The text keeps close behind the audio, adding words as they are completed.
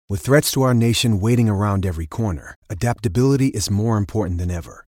With threats to our nation waiting around every corner, adaptability is more important than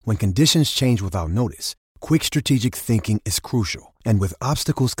ever. When conditions change without notice, quick strategic thinking is crucial. And with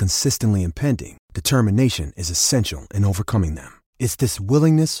obstacles consistently impending, determination is essential in overcoming them. It's this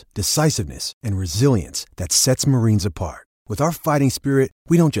willingness, decisiveness, and resilience that sets Marines apart. With our fighting spirit,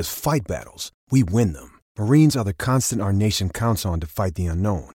 we don't just fight battles, we win them. Marines are the constant our nation counts on to fight the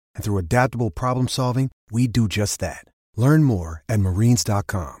unknown. And through adaptable problem solving, we do just that. Learn more at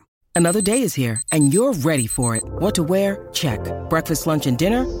marines.com. Another day is here, and you're ready for it. What to wear? Check. Breakfast, lunch, and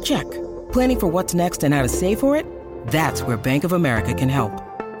dinner? Check. Planning for what's next and how to save for it? That's where Bank of America can help.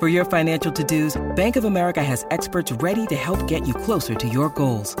 For your financial to-dos, Bank of America has experts ready to help get you closer to your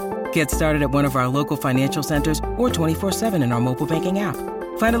goals. Get started at one of our local financial centers or 24/7 in our mobile banking app.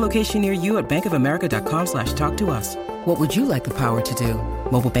 Find a location near you at bankofamerica.com/talktous. What would you like the power to do?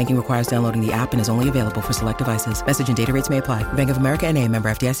 Mobile banking requires downloading the app and is only available for select devices. Message and data rates may apply. Bank of America N.A., member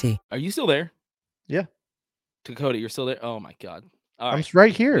FDIC. Are you still there? Yeah. Dakota, you're still there? Oh, my God. All I'm right.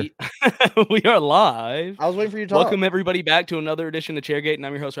 right here. We are live. I was waiting for you to talk. Welcome, everybody, back to another edition of Chairgate, and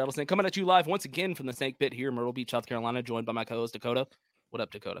I'm your host, Rattlesnake, coming at you live once again from the Snake Pit here in Myrtle Beach, South Carolina, joined by my co-host, Dakota. What up,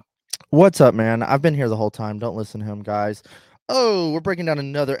 Dakota? What's up, man? I've been here the whole time. Don't listen to him, guys. Oh, we're breaking down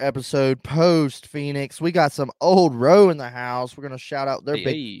another episode post Phoenix. We got some Old Row in the house. We're gonna shout out their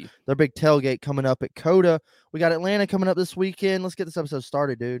big tailgate coming up at Coda. We got Atlanta coming up this weekend. Let's get this episode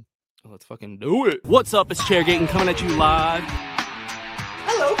started, dude. Let's fucking do it. What's up? It's Chairgate and coming at you live.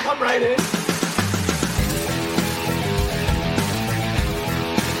 Hello, come right in.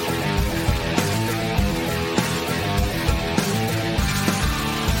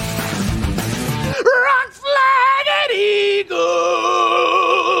 Rock, flag, and eagle.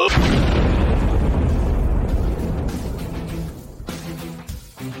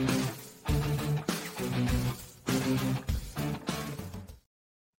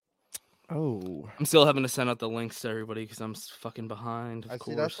 Oh, I'm still having to send out the links to everybody because I'm fucking behind. Of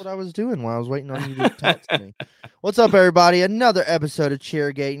course. See, that's what I was doing while I was waiting on you to talk to me. What's up, everybody? Another episode of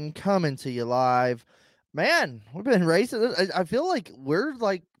Chairgating coming to you live. Man, we've been racing. I feel like we're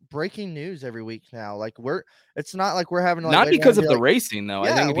like breaking news every week now. Like it's not like we're having to, like, not because of the like, racing though.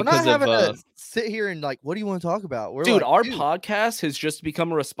 Yeah, I think we're because not having of to sit here and like, what do you want to talk about? We're dude, like, our podcast has just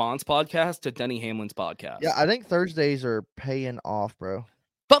become a response podcast to Denny Hamlin's podcast. Yeah, I think Thursdays are paying off, bro.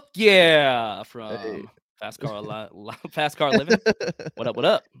 Fuck yeah, from Fast Car Living. What up? What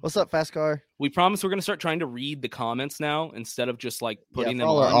up? What's up, Fast Car? We promise we're gonna start trying to read the comments now instead of just like putting them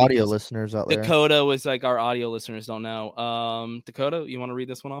all on. Our audio listeners out there. Dakota was like our audio listeners don't know. Dakota, you want to read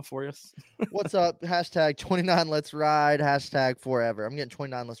this one off for us? What's up? Hashtag 29 Let's Ride. Hashtag forever. I'm getting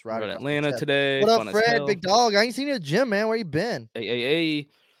 29 Let's Ride. We're at Atlanta today. What up, Fred? Big dog. I ain't seen you at the gym, man. Where you been? Hey.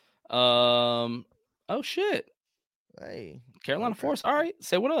 Oh shit. Hey. Carolina Forest. All right.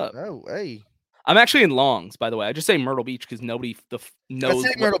 Say what up. Oh, hey. I'm actually in Longs, by the way. I just say Myrtle Beach because nobody knows. I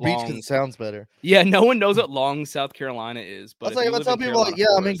say Myrtle Beach because it sounds better. Yeah, no one knows what Longs, South Carolina is. But I tell people, like, yeah,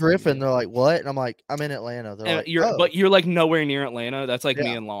 I'm in Griffin. They're like, what? And I'm like, I'm in Atlanta. They're like, but you're like nowhere near Atlanta. That's like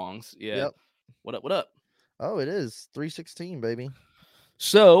me in Longs. Yeah. Yep. What up? Oh, it is 3:16, baby.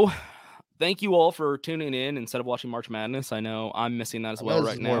 So, thank you all for tuning in instead of watching March Madness. I know I'm missing that as well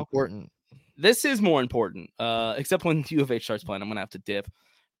right now. More important. This is more important. Except when U of H starts playing, I'm gonna have to dip.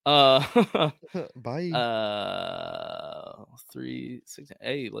 Bye. 3, 6.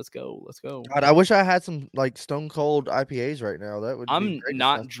 Hey, let's go. God, I wish I had some like Stone Cold IPAs right now. That would. I'm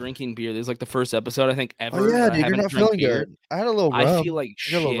not drinking beer. This is like the first episode I think ever. Oh yeah, dude, you're not feeling good. I had a little rum. I feel like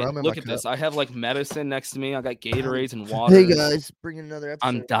shit. Look at this. I have like medicine next to me. I got Gatorades and water. Hey guys, bringing another episode.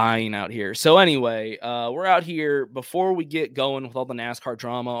 I'm dying out here. So anyway, we're out here before we get going with all the NASCAR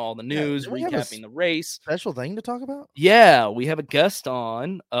drama, all the news, recapping the race. Special thing to talk about? Yeah, we have a guest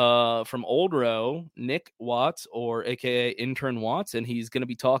on from Old Row, Nick Watts, or aka Intern Watts, and he's going to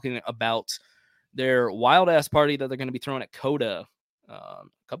be talking about their wild ass party that they're going to be throwing at Coda a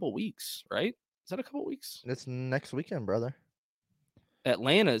couple weeks, right? Is that a couple weeks? It's next weekend, brother.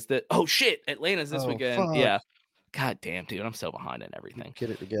 Atlanta's this weekend. Fuck. Yeah. God damn, dude, I'm so behind in everything. Get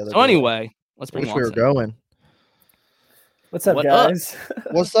it together. So anyway, let's bring Watts we were going. What's up, guys?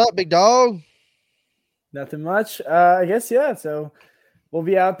 What's up, big dog? Nothing much. I guess, yeah. So we'll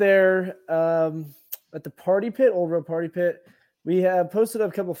be out there at the party pit, Old Road Party Pit. We have posted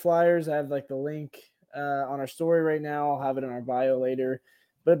up a couple flyers. I have like the link on our story right now. I'll have it in our bio later.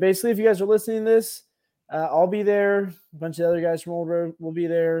 But basically, if you guys are listening to this, I'll be there. A bunch of other guys from Old Road will be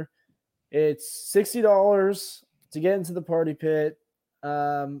there. It's $60 to get into the party pit.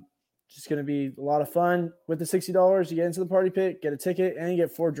 Just going to be a lot of fun. With the $60, you get into the party pit, get a ticket, and you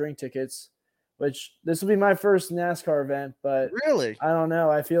get 4 drink tickets, which this will be my first NASCAR event, but really, I don't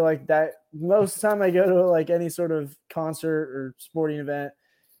know. I feel like that most of the time I go to like any sort of concert or sporting event,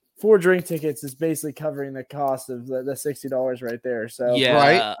 4 drink tickets is basically covering the cost of the $60 right there. So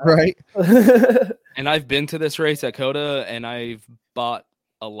yeah, right. And I've been to this race at COTA, and I've bought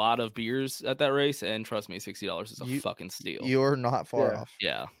a lot of beers at that race, and trust me, $60 is a fucking steal. You're not far off.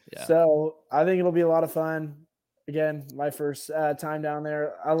 Yeah. So I think it'll be a lot of fun. Again, my first time down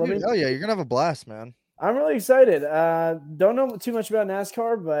there. Dude, oh yeah, you're gonna have a blast, man. I'm really excited. Don't know too much about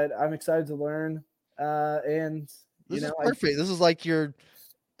NASCAR, but I'm excited to learn. And this is perfect. This is like your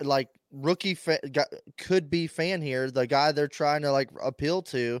rookie could be fan here, the guy they're trying to like appeal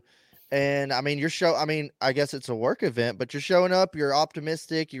to. And I mean, I guess it's a work event, but you're showing up, you're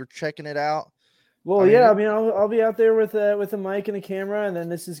optimistic, you're checking it out. Well, I'll be out there with a mic and a camera, and then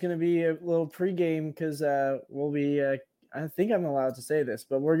this is going to be a little pregame because we'll be. I think I'm allowed to say this,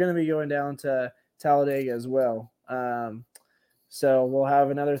 but we're going to be going down to Talladega as well. So we'll have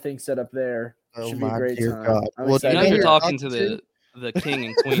another thing set up there. Should be a great time. God. Well, you're talking to the king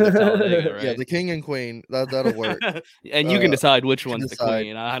and queen of Talladega, right? Yeah, the king and queen. That'll work. And you can decide which one's the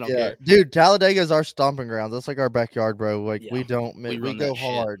queen. I don't care. Dude, Talladega is our stomping ground. That's like our backyard, bro. Like we go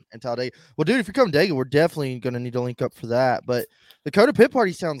hard in Talladega. Well, dude, if you come to Dega, we're definitely gonna need to link up for that. But the COTA Pit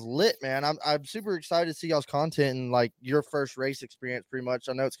Party sounds lit, man. I'm super excited to see y'all's content and like your first race experience pretty much.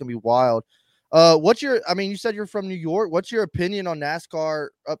 I know it's gonna be wild. You said you're from New York. What's your opinion on NASCAR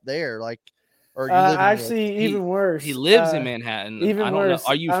up there? Like, or you live even worse. He lives in Manhattan. Even worse.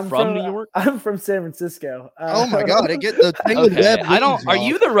 Are you from New York? I'm from San Francisco. Oh my God! I get the thing with Web. Are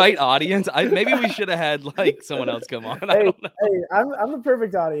you the right audience? Maybe we should have had like someone else come on. I don't know. Hey, I'm the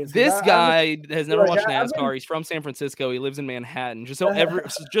perfect audience. This guy has never watched NASCAR. He's from San Francisco. He lives in Manhattan. Just so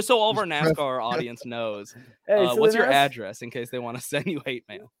all of our NASCAR audience knows. What's your address in case they want to send you hate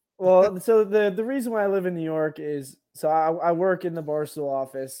mail? Well, so the reason why I live in New York is I work in the Barstool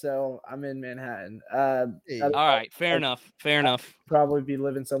office, so I'm in Manhattan. All right, fair enough. Probably be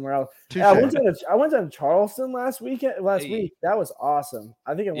living somewhere else. I went to Charleston last week. That was awesome.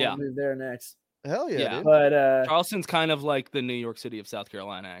 I think I want to move there next. Hell yeah. Dude. But Charleston's kind of like the New York City of South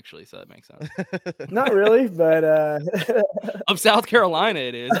Carolina, actually, so that makes sense. Not really, but of South Carolina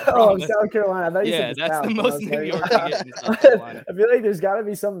it is. South Carolina. That's the most New York you get in South Carolina. I feel like there's got to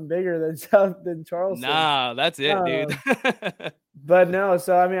be something bigger than Charleston. Nah, that's it, dude. But no,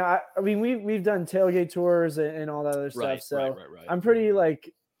 so I mean we've done tailgate tours and all that other stuff. So right. I'm pretty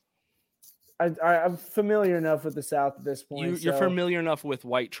like I'm familiar enough with the South at this point. You're familiar enough with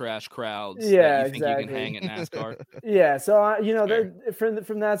white trash crowds. Yeah, that you think you can hang at NASCAR. Yeah, so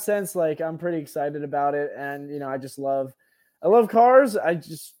from that sense, like I'm pretty excited about it, and I love cars. I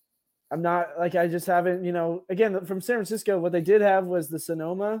just haven't, again from San Francisco. What they did have was the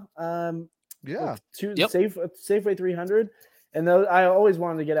Sonoma, Safeway 300, and those I always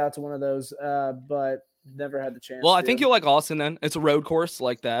wanted to get out to one of those, but never had the chance. Well, I think you'll like Austin then. It's a road course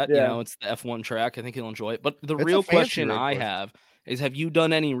like that. Yeah. It's the F1 track. I think you'll enjoy it. But the real question I have is, have you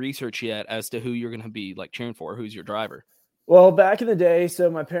done any research yet as to who you're going to be like cheering for? Who's your driver? Well, back in the day, so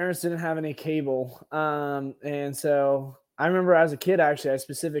my parents didn't have any cable. And so I remember as a kid, actually, I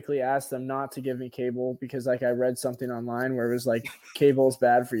specifically asked them not to give me cable because like I read something online where it was like cable's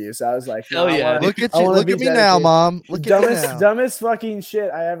bad for you. So I was like, hell yeah. Look at me now, Mom. Dumbest fucking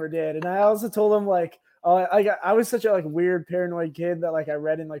shit I ever did. And I also told them like, I was such a like weird paranoid kid that like I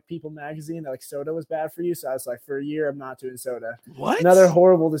read in like People magazine that like soda was bad for you. So I was like, for a year, I'm not doing soda. What? Another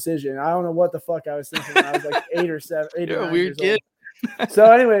horrible decision. I don't know what the fuck I was thinking when I was like 8 or 9 You're a weird kid.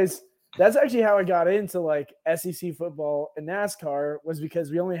 So anyways, that's actually how I got into like SEC football and NASCAR was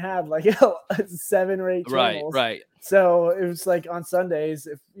because we only had like 7 or 8 channels. Right. So it was like on Sundays,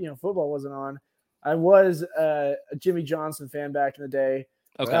 if football wasn't on, I was a Jimmy Johnson fan back in the day.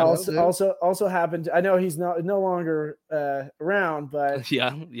 Okay. Also happened. I know he's no longer around, but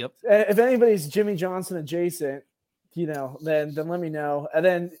yep. If anybody's Jimmy Johnson adjacent, then let me know. And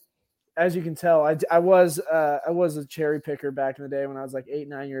then, as you can tell, I was a cherry picker back in the day when I was like 8,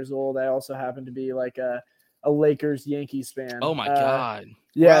 9 years old. I also happened to be like a Lakers Yankees fan. Oh my god!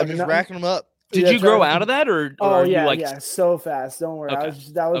 Yeah, wow, just racking them up. Did you grow out of that, or yeah, so fast. Don't worry. Okay.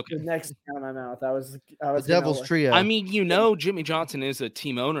 That was the next out of my mouth. I was the Devil's Trio. I mean, Jimmy Johnson is a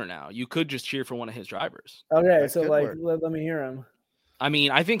team owner now. You could just cheer for one of his drivers. Okay, so like, let me hear him. I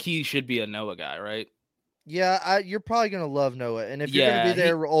mean, I think he should be a Noah guy, right? Yeah, you're probably gonna love Noah, and if you're gonna be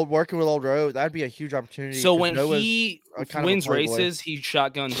there working with Old Road, that'd be a huge opportunity. So when he wins races, he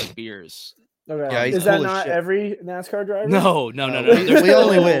shotguns like beers. Okay. Yeah, he's is that cool as not shit. every NASCAR driver? No. We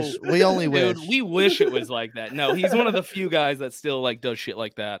only wish. We only wish. Dude, we wish it was like that. No, he's one of the few guys that still like does shit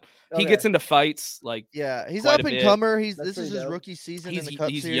like that. He Okay. gets into fights like Yeah, he's quite up a and bit. comer. That's This is pretty his dope. rookie season in the Cup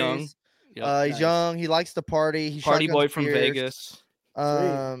He's Series. young. Yep. He's Nice. young. He likes to party. He Party boy shotguns from beers.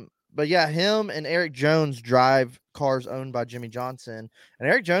 Vegas. But yeah, him and Eric Jones drive cars owned by Jimmy Johnson, and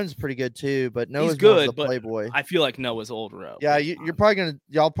Eric Jones is pretty good too. But Noah's good, more of the but playboy. I feel like Noah's old row. Yeah,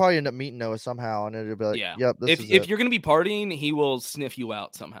 y'all probably end up meeting Noah somehow, and it'll be like, Yeah. yep. If you're gonna be partying, he will sniff you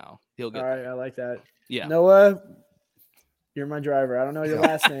out somehow. He'll get All right, I like that. Yeah. Noah, you're my driver. I don't know your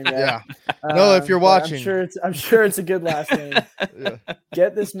last name yet. Yeah. Noah, if you're but watching. I'm sure it's a good last name. Yeah.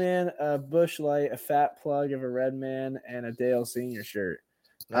 Get this man a Busch Light, a fat plug of a Red Man, and a Dale Senior shirt.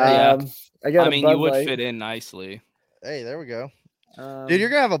 Yeah. I got. you would fit in nicely. Hey, there we go. Dude, you're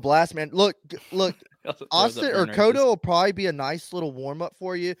gonna have a blast, man. Look, Austin or Coda will probably be a nice little warm up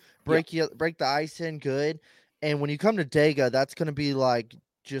for you. Break the ice in good, and when you come to Dega, that's gonna be like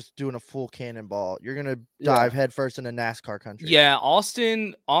just doing a full cannonball. You're gonna dive headfirst into NASCAR country. Yeah,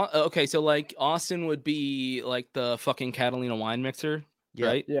 Austin. Okay, so like Austin would be like the fucking Catalina wine mixer,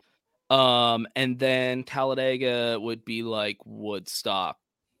 right? Yeah. And then Talladega would be like Woodstock,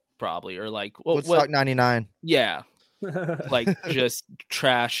 probably, or like Woodstock '99. Yeah, like just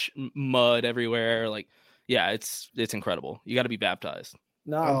trash, mud everywhere. Like, yeah, it's incredible. You got to be baptized.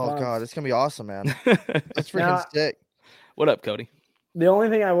 No, oh god, it's gonna be awesome, man. That's freaking sick. What up, Cody? The only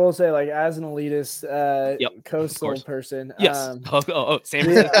thing I will say, like as an elitist, coastal person, yes, San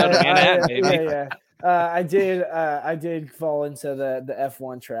Francisco, Manhattan, baby. Yeah. I did fall into the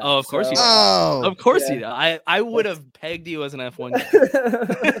F1 trap. Oh, of course you did. Oh, of course you did. I would have pegged you as an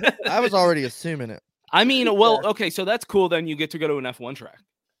F1. I was already assuming it. I mean, well, okay, so that's cool. Then you get to go to an F1 track.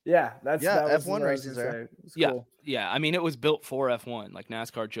 Yeah, that F1 races there. Cool. Yeah. I mean, it was built for F1. Like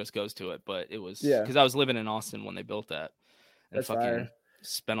NASCAR just goes to it, but it was because I was living in Austin when they built that, and that's fucking fire.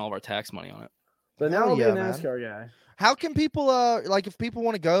 Spent all of our tax money on it. But now I'll be a NASCAR guy. How can people like if people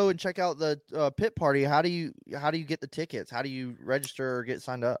want to go and check out the pit party? How do you get the tickets? How do you register or get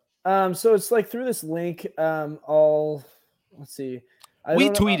signed up? So it's like through this link. Let's see. We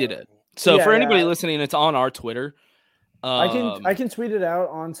tweeted it. So for anybody listening, it's on our Twitter. I can tweet it out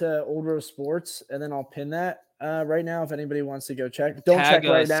onto Old Row Sports, and then I'll pin that right now if anybody wants to go check. Don't check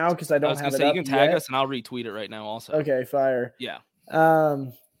right now because I don't have it up. You can tag us, and I'll retweet it right now. Also, okay, fire. Yeah.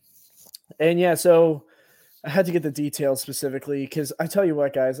 And yeah, so I had to get the details specifically because I tell you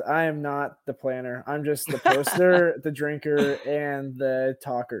what, guys, I am not the planner. I'm just the poster, the drinker, and the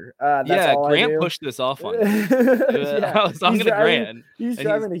talker. That's all Grant I do. pushed this off on me. I was talking to Grant. He's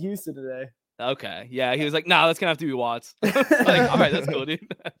driving to Houston today. Okay. Yeah. He was like, nah, that's going to have to be Watts. Like, all right, that's cool, dude.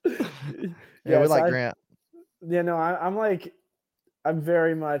 We like Grant. Yeah, no, I'm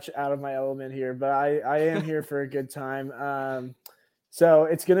very much out of my element here, but I am here for a good time. So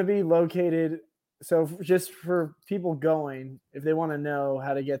it's going to be located. So just for people going, if they want to know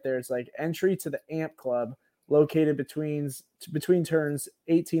how to get there, it's like entry to the AMP Club located between turns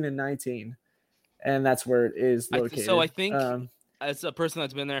 18 and 19. And that's where it is located. So I think as a person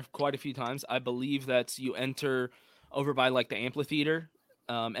that's been there quite a few times, I believe that you enter over by like the amphitheater.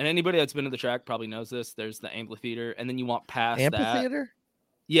 And anybody that's been to the track probably knows this. There's the amphitheater, and then you walk past amphitheater?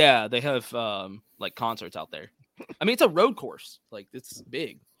 That. Yeah, they have like concerts out there. I mean, it's a road course. Like, it's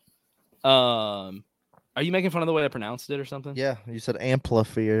big. Are you making fun of the way I pronounced it or something? Yeah, you said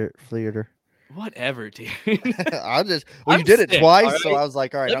amphitheater. Whatever, dude. You did it twice, right? So I was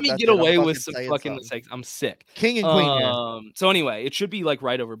like, all right. Let me get away with some fucking mistakes. I'm sick. King and queen here. So anyway, it should be like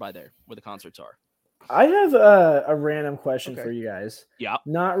right over by there where the concerts are. I have a random question for you guys. Yeah.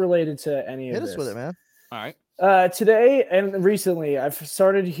 Not related to any of this. Hit us with it, man. All right. Today and recently, I've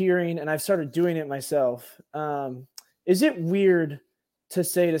started hearing, and I've started doing it myself. Is it weird to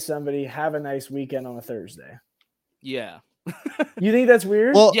say to somebody, have a nice weekend on a Thursday? Yeah. You think that's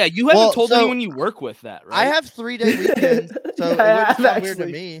weird? Well, yeah, you haven't told anyone you work with that, right? I have 3-day weekends, so it wouldn't sound weird to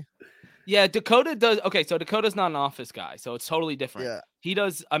me. Yeah, Dakota does. Okay, so Dakota's not an office guy, so it's totally different. Yeah. He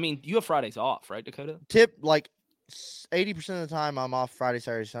does. I mean, you have Fridays off, right, Dakota? Like 80% of the time, I'm off Friday,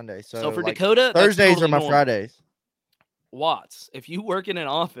 Saturday, Sunday. So for like, Dakota, Thursdays totally are my normal. Fridays. Watts, if you work in an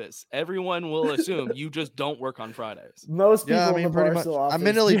office, everyone will assume you just don't work on Fridays. Most people in the pretty much. office I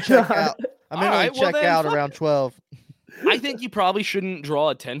mentally check out. Out around 12. I think you probably shouldn't draw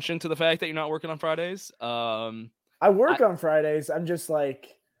attention to the fact that you're not working on Fridays. I work on Fridays. I'm just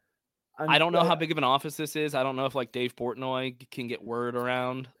like, I don't know how big of an office this is. I don't know if like Dave Portnoy can get word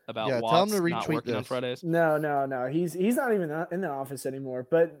around about Watts tell him to not retweet working on Fridays. No. He's not even in the office anymore.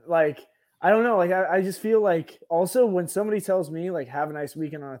 But like, I don't know. Like, I just feel like also when somebody tells me like have a nice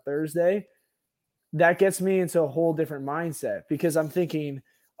weekend on a Thursday, that gets me into a whole different mindset because I'm thinking,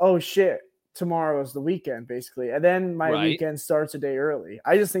 oh shit, tomorrow is the weekend basically. And then my weekend starts a day early.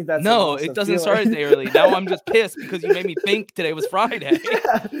 I just think that's no, it doesn't start a day early. Now I'm just pissed because you made me think today was Friday.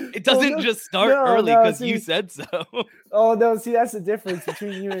 Yeah. It doesn't just start early because you said so. Oh no, see, that's the difference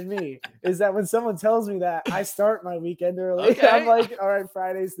between you and me is that when someone tells me that, I start my weekend early. Okay. I'm like, all right,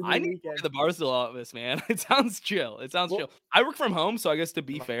 Friday's the new weekend. I need the Barstool office, man. It sounds chill. Chill. I work from home, so I guess to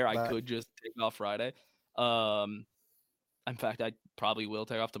be fair, I could just take off Friday. In fact, I probably will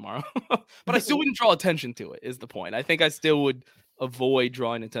take off tomorrow, but I still wouldn't draw attention to it. Is the point? I think I still would avoid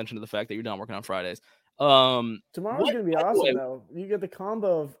drawing attention to the fact that you're not working on Fridays. Tomorrow's gonna be awesome though. You get the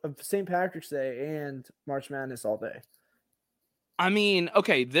combo of St. Patrick's Day and March Madness all day. I mean,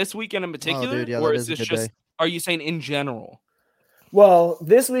 okay, this weekend in particular, or is this just? Day. Are you saying in general? Well,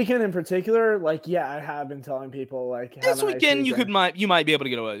 this weekend in particular, like, yeah, I have been telling people like this weekend you might be able to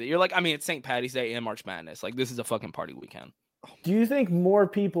get away with it. You're like, I mean, it's St. Patty's Day and March Madness. Like, this is a fucking party weekend. Do you think more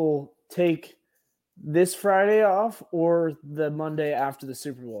people take this Friday off or the Monday after the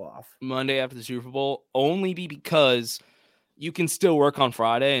Super Bowl off? Monday after the Super Bowl, only because you can still work on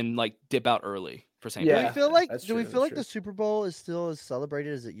Friday and like dip out early for St. Yeah, do we feel like the Super Bowl is still as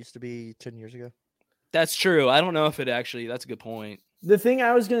celebrated as it used to be 10 years ago? That's true. I don't know if it actually, that's a good point. The thing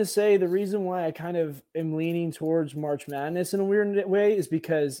I was going to say, the reason why I kind of am leaning towards March Madness in a weird way is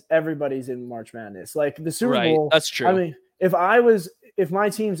because everybody's in March Madness. Like the Super Bowl. That's true. I mean, if my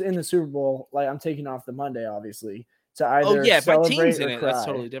team's in the Super Bowl, like I'm taking off the Monday, obviously, to either if my team's in it, cry. That's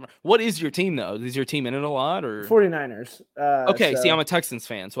totally different. What is your team though? Is your team in it a lot or 49ers? Okay, see, I'm a Texans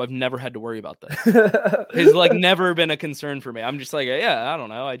fan, so I've never had to worry about that. It's like never been a concern for me. I'm just like, yeah, I don't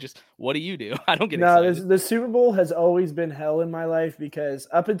know. What do you do? I don't get excited. The Super Bowl has always been hell in my life because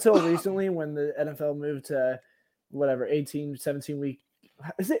up until recently when the NFL moved to whatever 17 week.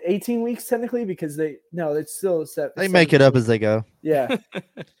 Is it 18 weeks technically? Because it's still set. They make it up as they go. Yeah.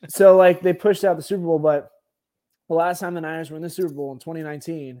 So like they pushed out the Super Bowl, but the last time the Niners were in the Super Bowl in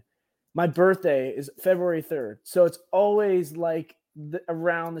 2019, my birthday is February 3rd. So it's always like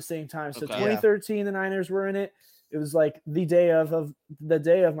around the same time. So 2013, the Niners were in it. It was like the day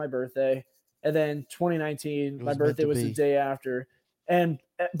of my birthday. And then 2019, my birthday was the day after. And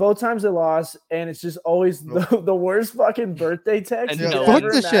both times they lost, and it's just always the worst fucking birthday text. Fuck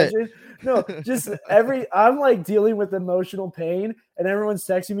the shit. No, just I'm like dealing with emotional pain, and everyone's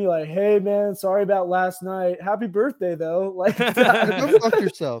texting me like, "Hey man, sorry about last night. Happy birthday though." Like, go fuck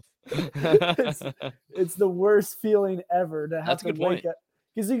yourself. It's the worst feeling ever to have to wake up,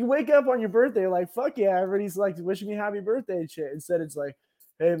 because you can wake up on your birthday like, "Fuck yeah," everybody's like wishing me happy birthday and shit. Instead, it's like,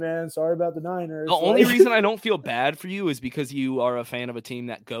 hey man, sorry about the Niners. The only reason I don't feel bad for you is because you are a fan of a team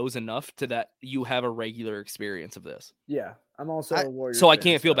that goes enough to that you have a regular experience of this. Yeah, I'm also a Warriors. So I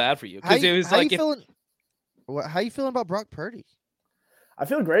can't feel bad for you because it was like, how you feeling about Brock Purdy? I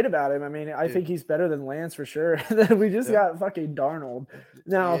feel great about him. I mean, I think he's better than Lance for sure. We just got fucking Darnold.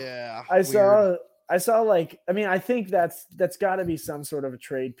 Now, I saw like, I mean, I think that's got to be some sort of a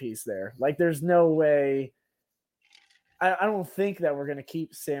trade piece there. Like, there's no way. I don't think that we're going to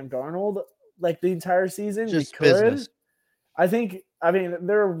keep Sam Darnold like the entire season. Just business. I mean,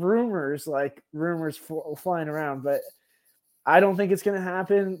 there are rumors flying around, but I don't think it's going to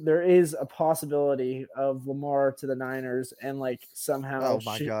happen. There is a possibility of Lamar to the Niners and like somehow. Oh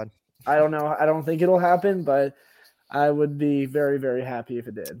my God. I don't know. I don't think it'll happen, but I would be very, very happy if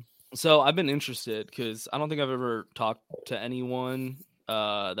it did. So I've been interested because I don't think I've ever talked to anyone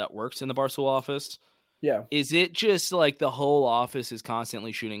that works in the Barstool office. Yeah. Is it just like the whole office is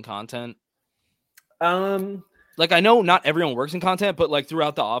constantly shooting content? Like I know not everyone works in content, but like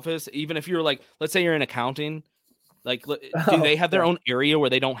throughout the office, even if you're like, let's say you're in accounting, like do they have their own area where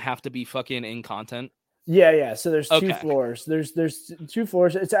they don't have to be fucking in content? Yeah. So there's two floors. There's 2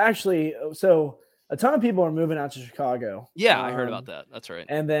 floors. It's actually so a ton of people are moving out to Chicago. Yeah, I heard about that. That's right.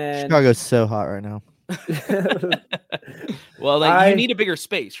 And then Chicago's so hot right now. Well, like you need a bigger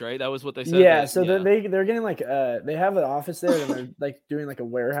space, right? That was what they said. Yeah, they're getting like they have an office there and they're like doing like a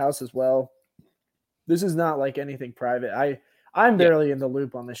warehouse as well. This is not like anything private. I'm barely in the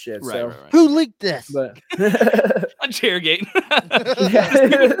loop on this shit. Right, so right. Who leaked this? But a Chairgate.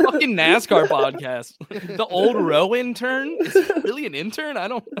 Fucking NASCAR podcast. The old row intern? Is it really an intern? I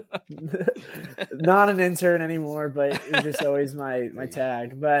don't not an intern anymore, but it's just always my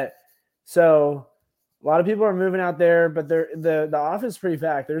tag. But so a lot of people are moving out there, but the office is pretty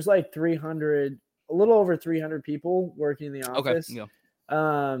packed. There's like 300, a little over 300 people working in the office. Okay.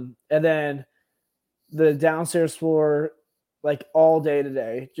 Yeah. And then the downstairs floor like all day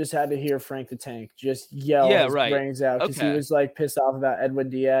today. Just had to hear Frank the Tank just yell his brains out because he was like pissed off about Edwin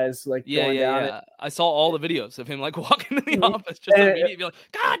Diaz like going down. Yeah. I saw all the videos of him like walking in the office just immediately like,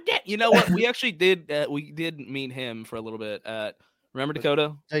 God damn! You know what? We actually did meet him for a little bit at remember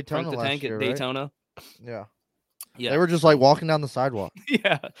Dakota Daytona Frank the Tank year, at Daytona. Right? Yeah. They were just like walking down the sidewalk.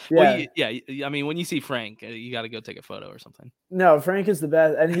 Yeah. Well, I mean, when you see Frank, you got to go take a photo or something. No, Frank is the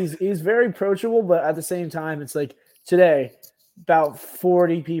best, and he's very approachable, but at the same time, it's like today. About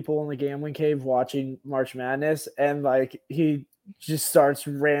 40 people in the gambling cave watching March Madness, and like he just starts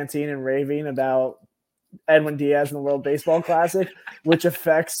ranting and raving about Edwin Diaz in the World Baseball Classic, which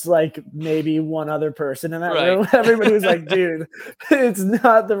affects like maybe one other person in that room. Everybody was like, dude, it's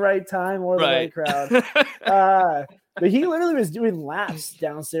not the right time or the right crowd. But he literally was doing laps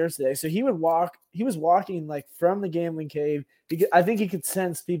downstairs today. So he was walking like from the gambling cave. I think he could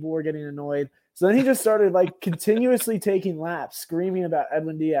sense people were getting annoyed. So then he just started like continuously taking laps, screaming about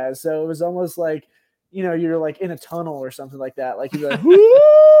Edwin Diaz. So it was almost like, you know, you're like in a tunnel or something like that. Like he's like, woo!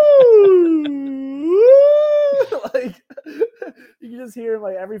 Like you can just hear him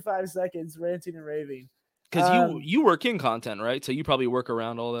like every 5 seconds ranting and raving. Because you work in content, right? So you probably work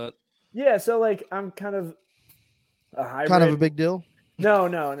around all that. Yeah. So like I'm kind of a hybrid. Kind of a big deal. No.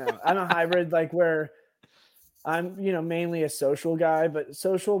 I'm a hybrid, like where I'm, you know, mainly a social guy, but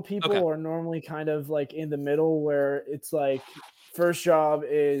social people are normally kind of like in the middle where it's like first job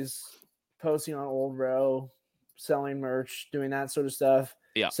is posting on Old Row, selling merch, doing that sort of stuff.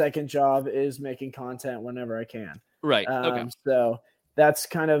 Yeah. Second job is making content whenever I can. Right. So that's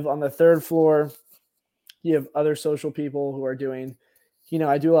kind of on the third floor. You have other social people who are doing, you know,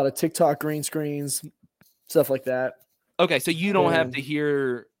 I do a lot of TikTok green screens, stuff like that. Okay. So you don't have to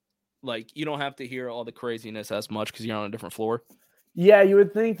hear all the craziness as much because you're on a different floor. Yeah, you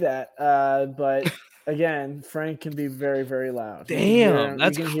would think that. But again, Frank can be very, very loud. Damn,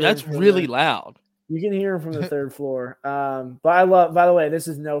 that's really loud. You can hear him from the third floor. But I love, by the way, this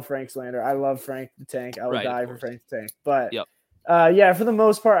is no Frank slander. I love Frank the Tank. I would die for Frank the Tank. But yeah, for the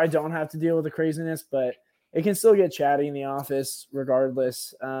most part, I don't have to deal with the craziness, but it can still get chatty in the office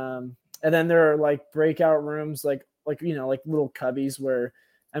regardless. And then there are like breakout rooms, like, you know, like little cubbies where,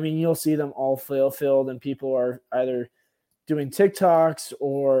 I mean, you'll see them all filled and people are either doing TikToks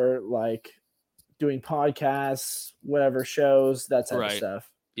or like doing podcasts, whatever shows, that type of stuff.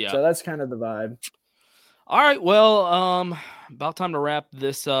 Yeah. So that's kind of the vibe. All right. Well, about time to wrap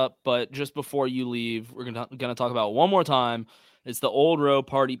this up. But just before you leave, we're gonna talk about one more time. It's the Old Row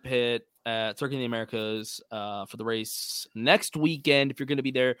Party Pit at Circuit of the Americas for the race next weekend. If you're going to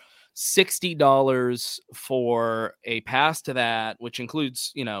be there, $60 for a pass to that, which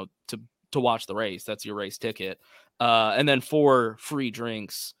includes, you know, to watch the race. That's your race ticket. And then 4 free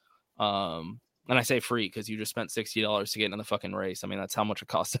drinks. And I say free because you just spent $60 to get in the fucking race. I mean, that's how much it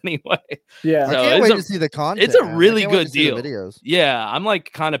costs anyway. Yeah. So I can't wait to see the content. It's a really good deal. Videos. Yeah. I'm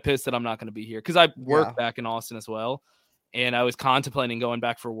like kind of pissed that I'm not going to be here because I work back in Austin as well. And I was contemplating going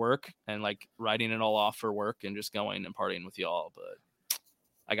back for work and like writing it all off for work and just going and partying with y'all. But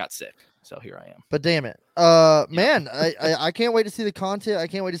I got sick. So here I am. But damn it. Man, I can't wait to see the content. I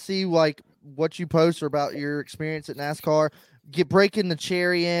can't wait to see like what you post about your experience at NASCAR. Breaking the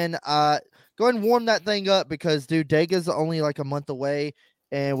cherry in. Go ahead and warm that thing up because, dude, Dega's only like a month away,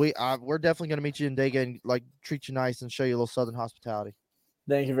 and we're definitely gonna meet you in Dega and like treat you nice and show you a little Southern hospitality.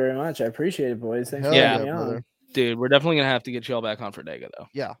 Thank you very much. I appreciate it, boys. Thanks for having me on. Dude, we're definitely gonna have to get y'all back on for Dega though.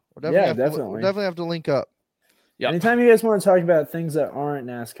 Yeah, we'll definitely have to link up. Yeah. Anytime you guys want to talk about things that aren't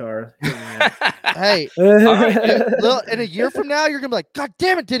NASCAR, hey, right, in a year from now, you're gonna be like, God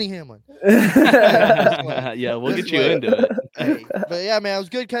damn it, Denny Hamlin. Yeah, we'll get you into it. Hey, but yeah, man, it was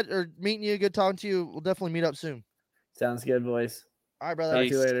good meeting you. Good talking to you. We'll definitely meet up soon. Sounds good, boys. All right, brother. Talk to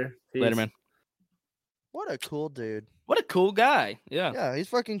you later. Peace. Later, man. What a cool dude. What a cool guy. Yeah. Yeah, he's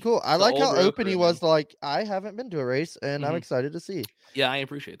fucking cool. I like how open he was. Like, I haven't been to a race, and I'm excited to see. Yeah, I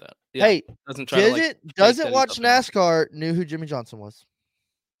appreciate that. Yeah. Hey, doesn't watch NASCAR knew who Jimmy Johnson was.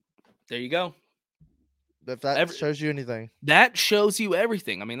 There you go. If that shows you anything. That shows you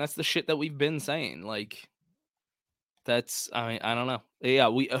everything. I mean, that's the shit that we've been saying. Like, I don't know. Yeah,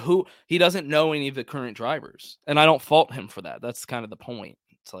 he doesn't know any of the current drivers, and I don't fault him for that. That's kind of the point.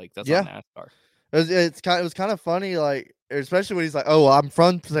 It's like that's on NASCAR. It was kind of funny, like especially when he's like, "Oh, I'm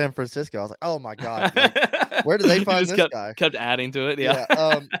from San Francisco." I was like, "Oh my god, like, where did they find this guy?" Kept adding to it, yeah.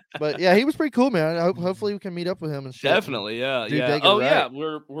 But yeah, he was pretty cool, man. Hopefully we can meet up with him and shit. Definitely, yeah. Yeah,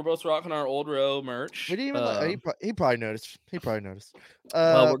 we're both rocking our Old Row merch. We didn't even. He probably noticed.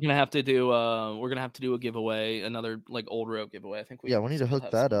 Well, we're gonna have to do a giveaway, another like Old Row giveaway. I think we need to hook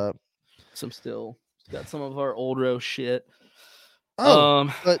that up. Got some of our Old Row shit.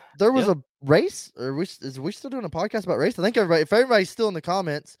 But there was a race. Or is we still doing a podcast about race? I think if everybody's still in the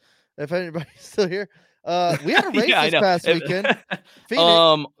comments, if anybody's still here, we had a race this past weekend.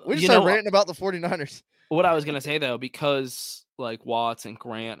 Phoenix, we just started ranting about the 49ers. What I was gonna say though, because like Watts and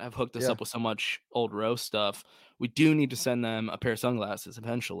Grant have hooked us up with so much old row stuff, we do need to send them a pair of sunglasses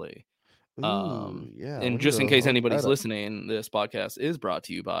eventually. And just in case anybody's listening, this podcast is brought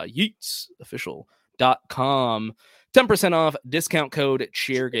to you by YeatsOfficial.com. 10% off, discount code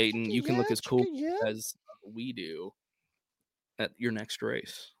Chairgating. You can look as cool as we do at your next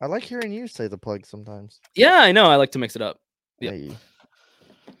race. I like hearing you say the plug sometimes. Yeah, I know. I like to mix it up. Yeah. Hey.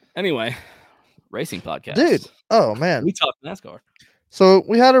 Anyway, racing podcast. Dude, oh man. We talked NASCAR. So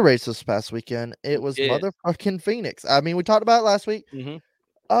we had a race this past weekend. It was motherfucking Phoenix. I mean, we talked about it last week. Mm-hmm.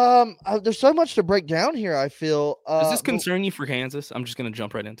 There's so much to break down here, I feel. Does this concern you for Kansas? I'm just going to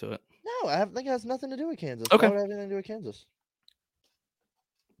jump right into it. No, I think it has nothing to do with Kansas. Okay. Why would it have anything to do with Kansas?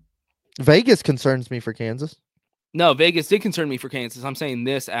 Vegas concerns me for Kansas. No, Vegas did concern me for Kansas. I'm saying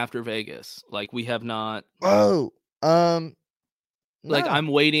this after Vegas. Like, we have not. Oh, like, I'm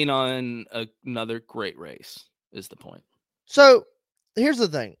waiting on another great race, is the point. So, here's the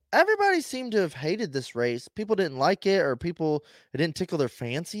thing. Everybody seemed to have hated this race. People didn't like it, or it didn't tickle their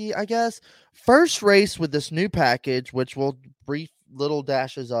fancy, I guess. First race with this new package, which we'll brief little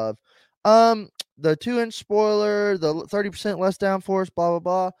dashes of. The 2-inch spoiler, the 30% less downforce, blah, blah,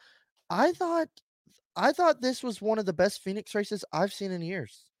 blah. I thought this was one of the best Phoenix races I've seen in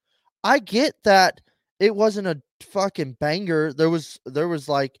years. I get that it wasn't a fucking banger. There was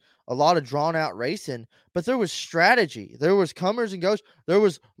like a lot of drawn out racing, but there was strategy. There was comers and goes. There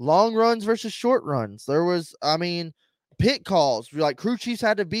was long runs versus short runs. There was, pit calls. Like, crew chiefs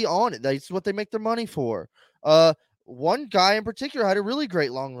had to be on it. That's what they make their money for. One guy in particular had a really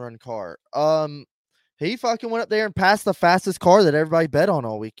great long run car. He fucking went up there and passed the fastest car that everybody bet on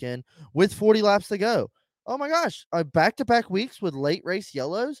all weekend with 40 laps to go. Oh my gosh. Back-to-back weeks with late race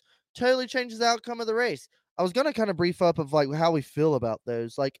yellows totally changes the outcome of the race. I was going to kind of brief up of like how we feel about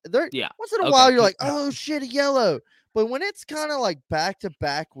those. Like, once in a while you're like, oh shit, a yellow. But when it's kind of like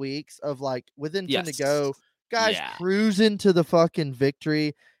back-to-back weeks of like within 10 to go, guys cruising to the fucking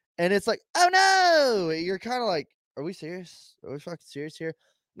victory, and it's like, oh no, you're kind of like, are we serious? Are we fucking serious here? I'm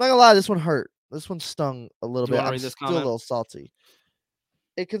not gonna lie, this one hurt. This one stung a little bit. I'm still a little salty.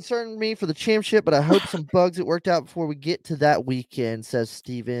 It concerned me for the championship, but I hope some bugs it worked out before we get to that weekend, says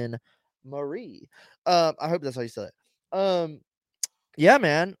Stephen Marie. I hope that's how you say it. Yeah,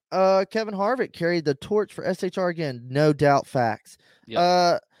 man. Kevin Harvick carried the torch for SHR again. No doubt, facts.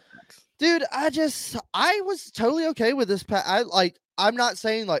 Yep. Dude, I was totally okay with this. I'm not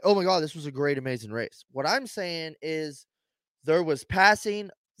saying like, oh my God, this was a great, amazing race. What I'm saying is there was passing,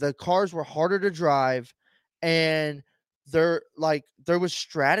 the cars were harder to drive, and there was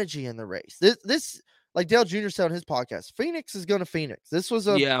strategy in the race. This like Dale Jr. said on his podcast, Phoenix is going to Phoenix. This was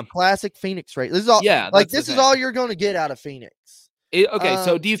a classic Phoenix race. This is all, this is all you're going to get out of Phoenix.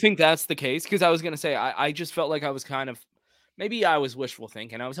 So do you think that's the case? Because I was going to say, I just felt like I was kind of, maybe I was wishful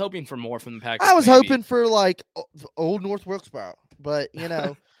thinking. I was hoping for more from the package. I was hoping for like old North Wilkesboro, but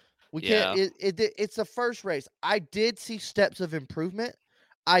we can't. It's the first race. I did see steps of improvement.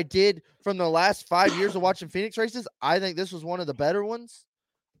 I did from the last 5 years of watching Phoenix races. I think this was one of the better ones.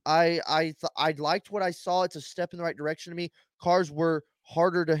 I liked what I saw. It's a step in the right direction to me. Cars were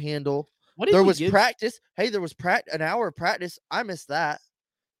harder to handle. There was practice. Hey, there was an hour of practice. I missed that.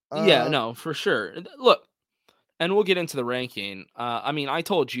 No, for sure. Look, and we'll get into the ranking. I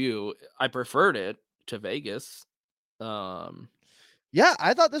told you I preferred it to Vegas. Yeah,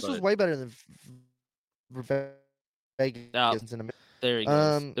 I thought this was way better than Vegas. There you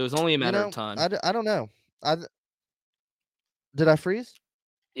go. It was only a matter of time. I don't know. Did I freeze?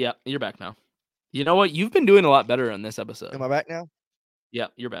 Yeah, you're back now. You know what? You've been doing a lot better on this episode. Am I back now? Yeah,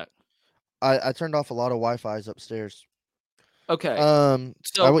 you're back. I turned off a lot of Wi-Fi's upstairs. Okay.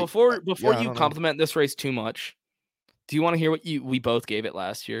 So before you compliment this race too much, do you want to hear what we both gave it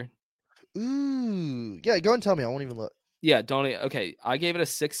last year? Ooh, yeah. Go and tell me. I won't even look. Yeah, don't. Okay, I gave it a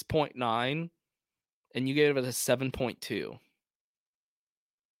 6.9, and you gave it a 7.2.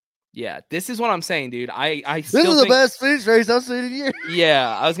 Yeah, this is what I'm saying, dude. This is the best Phoenix race I've seen in years.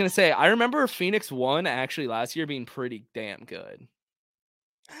 Yeah, I was gonna say I remember Phoenix 1 actually last year being pretty damn good.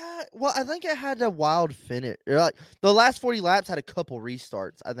 Well, I think it had a wild finish. Like the last 40 laps had a couple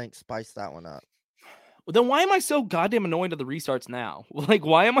restarts. I think spiced that one up. Well, then why am I so goddamn annoyed at the restarts now? Like,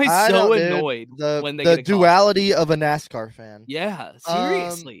 why am I so annoyed when they get the duality of a NASCAR fan? Yeah,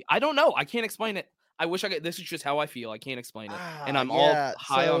 seriously, I don't know. I can't explain it. I wish I could. This is just how I feel. I can't explain it, and I'm all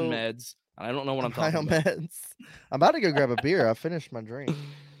high on meds. I don't know what I'm talking about. I'm about to go grab a beer. I finished my drink.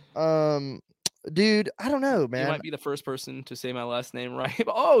 Dude, I don't know, man. You might be the first person to say my last name right.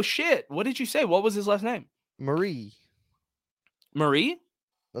 Oh shit! What did you say? What was his last name? Marie. Marie?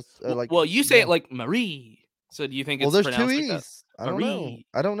 That's well, you say it like Marie. So do you think it's there's pronounced two like that? E's.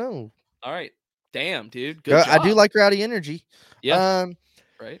 I don't know. All right. Damn, dude. Good job. I do like Rowdy Energy. Yeah.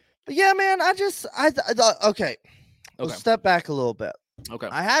 Right. But yeah, man. I thought, okay. Let's step back a little bit. Okay.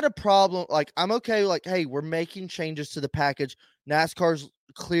 I had a problem. Like, I'm okay. Like, hey, we're making changes to the package. NASCAR's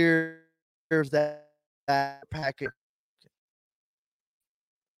clears that package.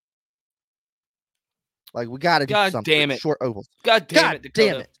 Like, we got to do something. God damn it. Short ovals. God damn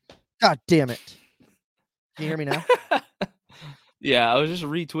it. God damn it. Can you hear me now? Yeah, I was just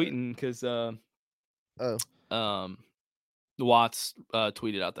retweeting because Watts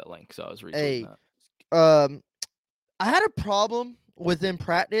tweeted out that link, so I was retweeting that. I had a problem within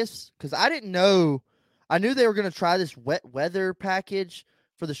practice because I didn't know. I knew they were going to try this wet weather package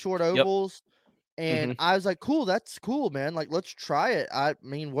for the short ovals. And I was like, cool, that's cool, man. Like, let's try it. I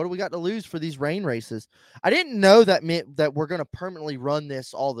mean, what do we got to lose for these rain races? I didn't know that meant that we're going to permanently run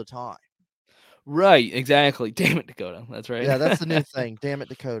this all the time. Right, exactly. Damn it, Dakota. That's right. Yeah, that's the new thing. Damn it,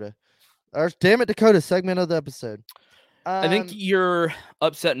 Dakota. Or Damn it, Dakota segment of the episode. I think you're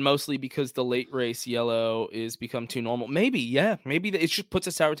upset mostly because the late race yellow is become too normal. Maybe, yeah. Maybe it just puts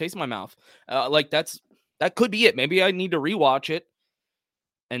a sour taste in my mouth. That could be it. Maybe I need to rewatch it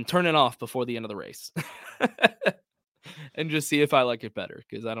and turn it off before the end of the race. And just see if I like it better,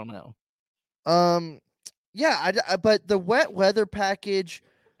 because I don't know. Yeah, but the wet weather package,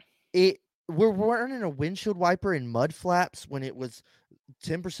 we're running a windshield wiper and mud flaps when it was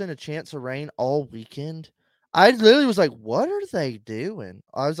 10% a chance of rain all weekend. I literally was like, what are they doing?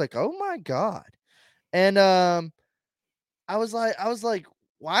 I was like, oh my God. And I was like,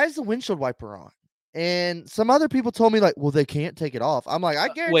 why is the windshield wiper on? And some other people told me, like, well, they can't take it off. I'm like, I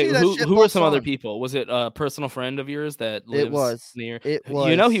guarantee who were some other people? Was it a personal friend of yours that lives near? It was.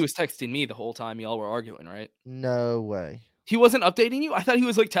 You know, he was texting me the whole time y'all were arguing, right? No way. He wasn't updating you? I thought he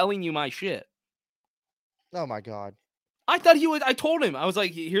was like telling you my shit. Oh my God. I thought he would. I told him. I was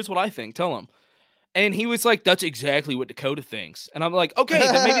like, here's what I think. Tell him. And he was like, that's exactly what Dakota thinks. And I'm like, okay,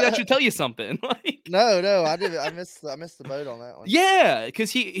 then maybe that should tell you something. No, I didn't. I missed the boat on that one. Yeah, because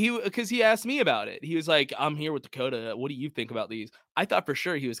he asked me about it. He was like, I'm here with Dakota. What do you think about these? I thought for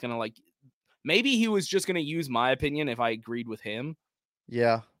sure he was gonna maybe he was just gonna use my opinion if I agreed with him.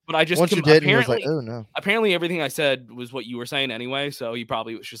 Yeah. But I just once you did, he was like, oh no. Apparently everything I said was what you were saying anyway. So he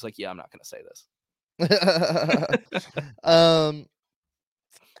probably was just like, yeah, I'm not gonna say this.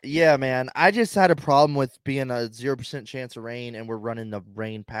 Yeah, man. I just had a problem with being a 0% chance of rain, and we're running the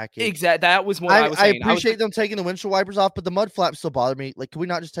rain package. Exactly. That was what I was saying. I appreciate them taking the windshield wipers off, but the mud flaps still bother me. Like, can we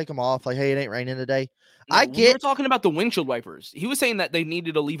not just take them off? Like, hey, it ain't raining today. No, we were talking about the windshield wipers. He was saying that they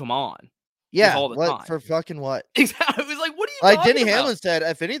needed to leave them on. Yeah, all the time. For fucking what? Exactly. I was like, what are you like talking Denny about? Hamlin said,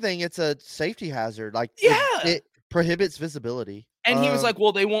 if anything, it's a safety hazard. Like, yeah, it prohibits visibility. And he was like,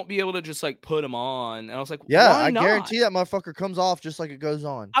 well, they won't be able to just like put them on. And I was like, yeah, why not? I guarantee that motherfucker comes off just like it goes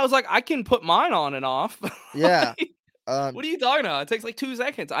on. I was like, I can put mine on and off. Yeah. What are you talking about? It takes like 2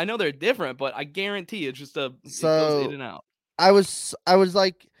 seconds. I know they're different, but I guarantee it's just it goes in and out. I was at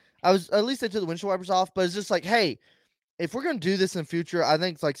least I took the windshield wipers off, but it's just like, hey, if we're gonna do this in future, I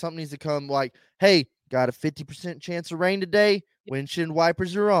think it's like something needs to come like, hey, got a 50% chance of rain today. Windshield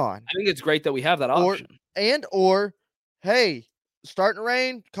wipers are on. I think it's great that we have that option. Or hey, starting to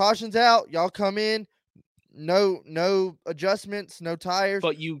rain, caution's out. Y'all come in. No adjustments, no tires.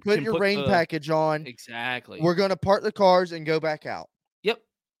 But you put your rain package on. Exactly. We're gonna park the cars and go back out. Yep.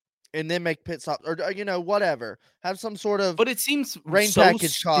 And then make pit stops or whatever. Have some sort of. But it seems rain so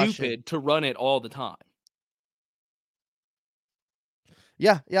package stupid caution to run it all the time.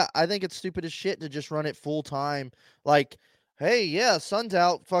 Yeah. I think it's stupid as shit to just run it full time. Like, hey, yeah, sun's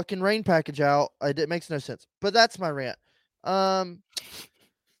out, fucking rain package out. It makes no sense. But that's my rant.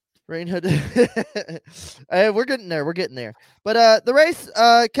 Rain hood. We're getting there. But the race,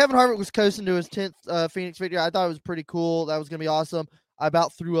 Kevin Harvick was coasting to his 10th Phoenix victory. I thought it was pretty cool. That was gonna be awesome. I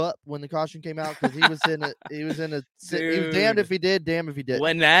about threw up when the caution came out because he was he was damned if he did, damn if he did.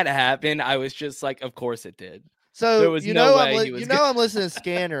 When that happened, I was just like, of course it did. So there was I'm listening to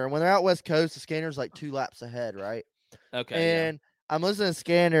Scanner, and when they're out West Coast, the Scanner's like 2 laps ahead, right? Okay. And I'm listening to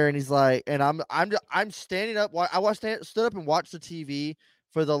Scanner, and he's like, and I'm standing up. Stood up and watched the TV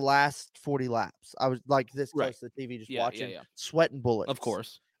for the last 40 laps. I was like this close to the TV, just watching, sweating bullets. Of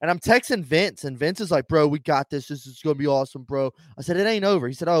course. And I'm texting Vince, and Vince is like, bro, we got this. This is going to be awesome, bro. I said, it ain't over.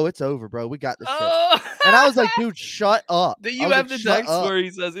 He said, oh, it's over, bro. We got this shit. And I was like, dude, shut up. Do you have the text where he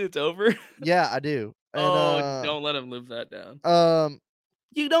says it's over? Yeah, I do. And, don't let him live that down.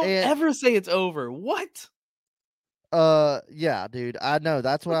 You don't ever say it's over. What? Yeah, dude. I know.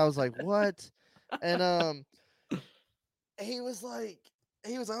 That's what I was like, what? And he was like,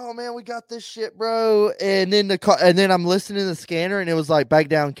 oh man, we got this shit, bro. And then I'm listening to the scanner, and it was like, back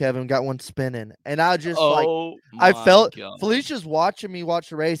down, Kevin, got one spinning. And I just I felt Felicia's watching me watch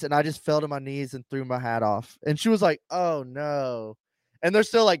the race, and I just fell to my knees and threw my hat off. And she was like, oh no. And they're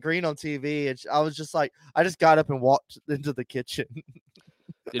still like green on TV. And I was just like, I just got up and walked into the kitchen.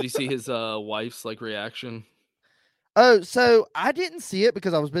 Did you see his wife's like reaction? Oh, so I didn't see it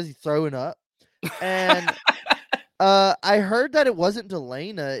because I was busy throwing up. And I heard that it wasn't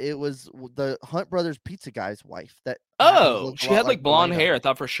Delana. It was the Hunt Brothers pizza guy's wife. She had like blonde hair. I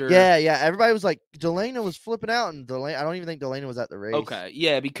thought for sure. Yeah. Everybody was like, Delana was flipping out, and I don't even think Delana was at the race. Okay,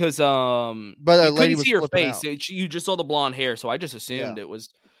 yeah, because but you couldn't see her face. You just saw the blonde hair, so I just assumed it was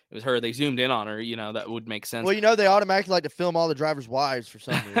her. They zoomed in on her. That would make sense. Well, they automatically like to film all the drivers' wives for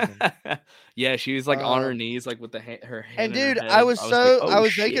some reason. Yeah, she was like on her knees, like with her hand. And dude, in her head. I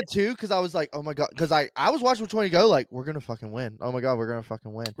was thinking too, because I was like, oh my god, because I was watching which one to go. Like, we're gonna fucking win. Oh my god, we're gonna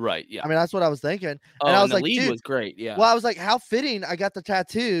fucking win. Right. Yeah. I mean, that's what I was thinking. And I was like, the lead dude, was great. Yeah. Well, I was like, how fitting. I got the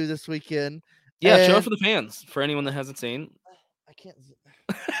tattoo this weekend. Yeah, show it for the fans. For anyone that hasn't seen. I can't see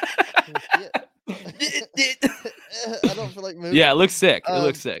it. I don't feel like moving. Yeah, it looks sick. It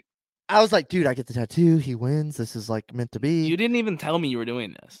looks sick. I was like, dude, I get the tattoo. He wins. This is like meant to be. You didn't even tell me you were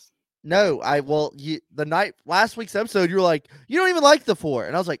doing this. No, last week's episode, you were like, you don't even like the 4.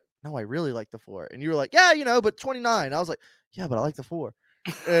 And I was like, no, I really like the 4. And you were like, yeah, but 29. I was like, yeah, but I like the 4.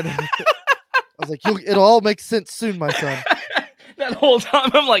 And I was like, it'll all make sense soon, my son. That whole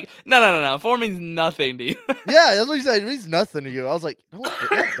time, I'm like, no. 4 means nothing to you. Yeah, that's what you said. It means nothing to you. I was like, no,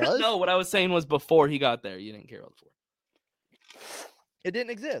 it does. No, what I was saying was before he got there, you didn't care about the 4. It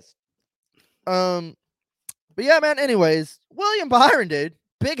didn't exist. But yeah, man. Anyways, William Byron, dude,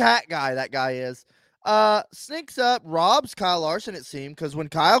 big hat guy. That guy is. Sneaks up, robs Kyle Larson. It seemed, because when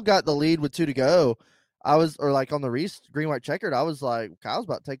Kyle got the lead with 2 to go, on the green white checkered, I was like, Kyle's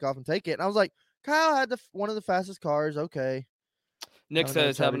about to take off and take it, and I was like, Kyle had one of the fastest cars. Okay. Nick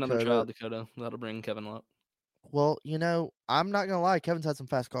says have another trial Dakota. That'll bring Kevin up. Well, I'm not gonna lie. Kevin's had some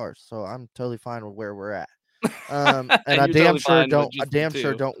fast cars, so I'm totally fine with where we're at. And I damn sure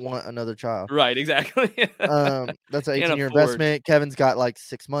don't want another child. Right, exactly. That's an 18-year investment. Kevin's got like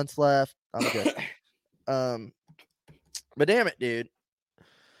 6 months left. I'm good. But damn it, dude.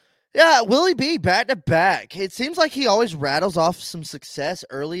 Yeah, Willie B back to back. It seems like he always rattles off some success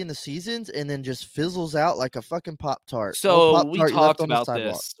early in the seasons and then just fizzles out like a fucking Pop-Tart. So we talked about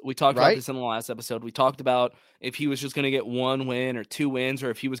this. We talked about this in the last episode. We talked about if he was just going to get 1 win or 2 wins, or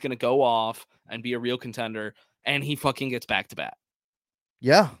if he was going to go off and be a real contender, and he fucking gets back to back.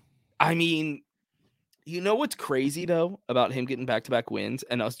 Yeah. I mean, what's crazy though about him getting back to back wins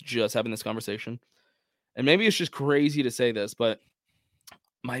and us just having this conversation? And maybe it's just crazy to say this, but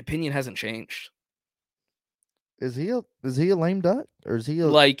my opinion hasn't changed. Is he a lame duck, or is he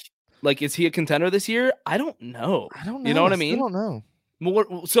is he a contender this year? I don't know. You know what I mean? I don't know.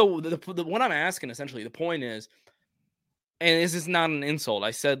 So the what I'm asking, essentially, the point is, and this is not an insult. I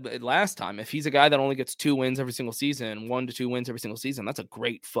said it last time. If he's a guy that only gets 2 wins every single season, 1 to 2 wins every single season, that's a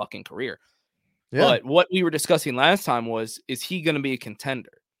great fucking career. Yeah. But what we were discussing last time was, is he going to be a contender?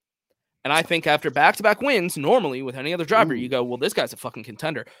 And I think after back-to-back wins, normally with any other driver, you go, well, this guy's a fucking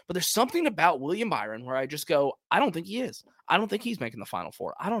contender. But there's something about William Byron where I just go, I don't think he is. I don't think he's making the Final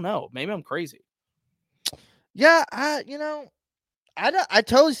 4. I don't know. Maybe I'm crazy. Yeah, I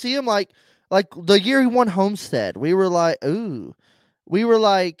totally see him like the year he won Homestead. We were like, ooh.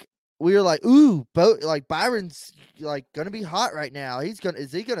 Byron's like gonna be hot right now.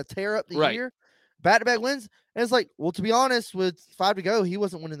 Is he gonna tear up the year? Back-to-back wins. And it's like, well, to be honest, with 5 to go, he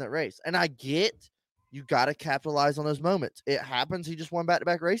wasn't winning that race. And I get you got to capitalize on those moments. It happens. He just won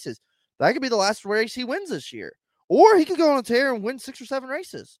back-to-back races. That could be the last race he wins this year. Or he could go on a tear and win 6 or 7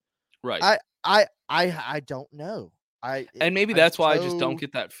 races. Right. I don't know. Maybe that's why I just don't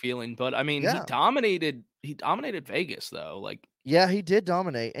get that feeling. But I mean, he dominated Vegas though. Like, yeah, he did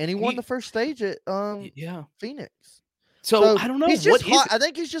dominate. And he won the first stage at Phoenix. So I don't know. He's just hot. I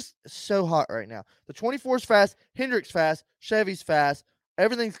think he's just so hot right now. The 24's fast, Hendrick's fast, Chevy's fast.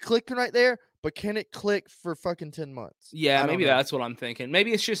 Everything's clicking right there, but can it click for fucking 10 months? Yeah, maybe that's what I'm thinking.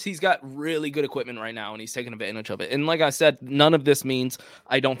 Maybe it's just he's got really good equipment right now and he's taking advantage of it. And like I said, none of this means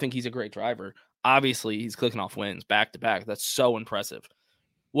I don't think he's a great driver. Obviously, he's clicking off wins back to back. That's so impressive.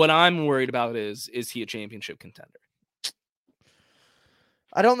 What I'm worried about is he a championship contender?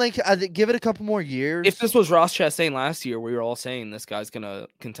 I don't think. Give it a couple more years. If this was Ross Chastain last year, we were all saying this guy's gonna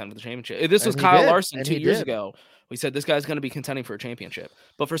contend for the championship. If this was Kyle Larson 2 years ago, we said this guy's gonna be contending for a championship.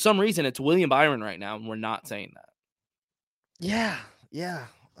 But for some reason, it's William Byron right now, and we're not saying that. Yeah.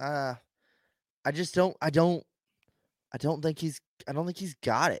 I just don't. I don't think he's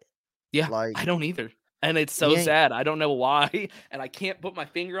got it. Yeah, I don't either. And it's so sad. I don't know why, and I can't put my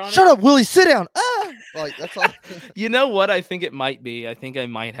finger on it. Shut up, Willie. Sit down. That's all. You know what? I think it might be. I think I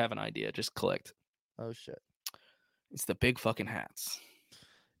might have an idea. Just clicked. Oh shit! It's the big fucking hats.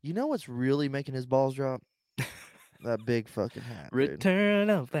 You know what's really making his balls drop? That big fucking hat.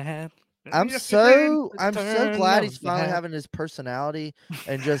 Return of the hat. I'm so glad he's finally having his personality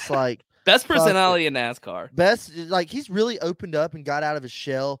and just like best personality in NASCAR. Best, like he's really opened up and got out of his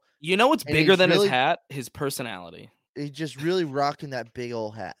shell. You know what's bigger than his hat? His personality. He's just really rocking that big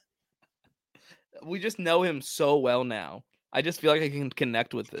old hat. We just know him so well now. I just feel like I can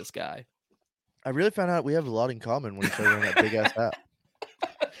connect with this guy. I really found out we have a lot in common when you start wearing that big ass hat.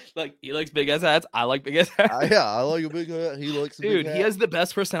 Like he likes big ass hats. I like big ass hats. Yeah, I like a big hat. He likes a big hat. He has the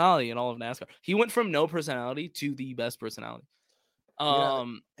best personality in all of NASCAR. He went from no personality to the best personality.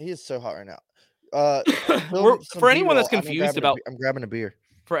 He is so hot right now. For anyone that's confused about, I'm grabbing a beer.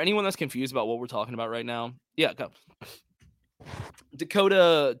 For anyone that's confused about what we're talking about right now, yeah, go.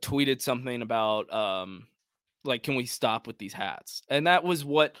 Dakota tweeted something about like, can we stop with these hats? And that was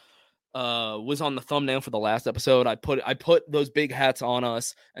what was on the thumbnail for the last episode. I put those big hats on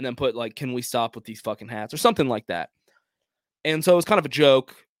us and then put like, can we stop with these fucking hats or something like that. And so it was kind of a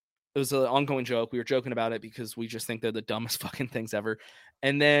joke. It was an ongoing joke. We were joking about it because we just think they're the dumbest fucking things ever.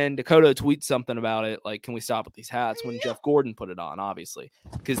 And then Dakota tweets something about it, like, can we stop with these hats, when Jeff Gordon put it on, obviously.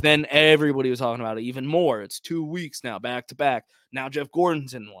 Because then everybody was talking about it even more. It's 2 weeks now, back to back. Now Jeff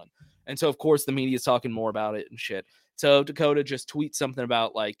Gordon's in one. And so, of course, the media is talking more about it and shit. So Dakota just tweets something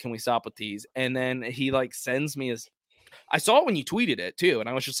about, like, can we stop with these? And then he, like, sends me his... I saw it when you tweeted it, too. And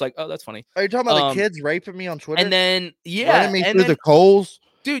I was just like, oh, that's funny. Are you talking about the kids raping me on Twitter? And then, yeah. Running me through the coals?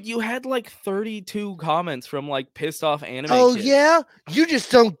 Dude, you had like 32 comments from like pissed off anime. Oh, kids. Yeah? You just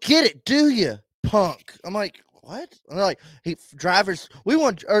don't get it, do you, punk? I'm like, what? And they're like, hey, drivers,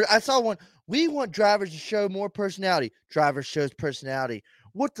 I saw one, we want drivers to show more personality. Driver shows personality.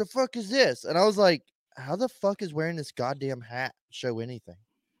 What the fuck is this? And I was like, how the fuck is wearing this goddamn hat show anything?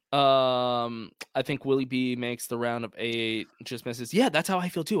 I think Willie B makes the round of 8, just misses. Yeah, that's how I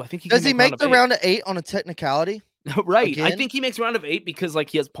feel too. I think does he make the round of 8 on a technicality? Right. Again? I think he makes round of 8 because like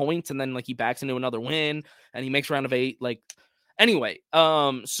he has points and then like he backs into another win and he makes round of 8. Like anyway,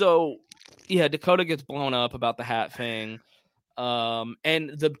 so yeah, Dakota gets blown up about the hat thing. And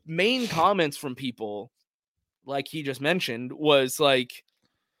the main comments from people, like he just mentioned, was like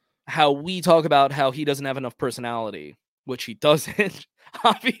how we talk about how he doesn't have enough personality, which he doesn't,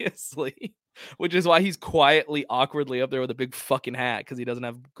 obviously. Which is why he's quietly, awkwardly up there with a big fucking hat, because he doesn't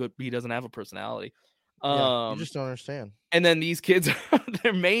have a personality. You just don't understand. And then these kids,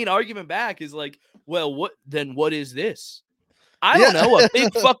 their main argument back is like, well, what is this? I don't know, a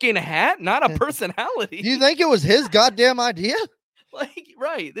big fucking hat, not a personality. Do you think it was his goddamn idea? Like,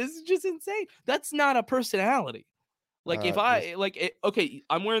 right. This is just insane. That's not a personality. Like, okay,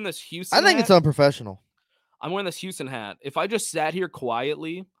 I'm wearing this Houston I think hat. It's unprofessional. I'm wearing this Houston hat. If I just sat here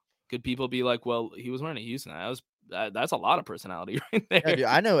quietly, could people be like, well, he was wearing a Houston hat? That's a lot of personality right there. Yeah, dude,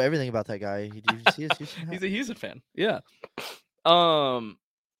 I know everything about that guy. Did you see his Houston hat? He's a Houston fan. Yeah.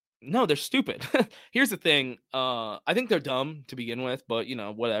 No, they're stupid. Here's the thing. I think they're dumb to begin with, but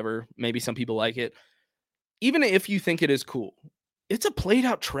whatever. Maybe some people like it. Even if you think it is cool, it's a played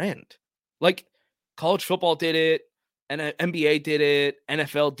out trend. Like college football did it, and NBA did it,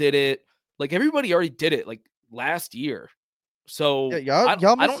 NFL did it. Like everybody already did it like last year. So y'all I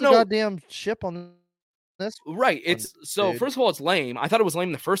don't know. Goddamn ship on this. Right. It's so, first of all, it's lame. I thought it was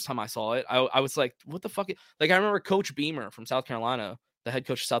lame the first time I saw it. I was like, what the fuck? Like, I remember Coach Beamer from South Carolina, the head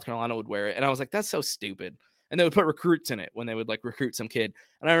coach of South Carolina, would wear it. And I was like, that's so stupid. And they would put recruits in it when they would like recruit some kid.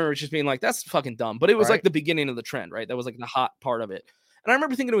 And I remember just being like, that's fucking dumb. But it was like the beginning of the trend, right? That was like the hot part of it. And I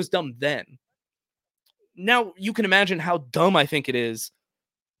remember thinking it was dumb then. Now you can imagine how dumb I think it is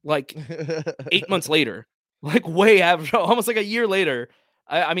like 8 months later, like way after, almost like a year later.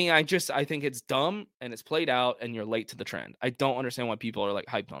 I mean, I think it's dumb and it's played out and you're late to the trend. I don't understand why people are like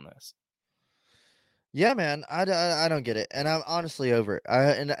hyped on this. Yeah, man, I don't get it, and I'm honestly over it.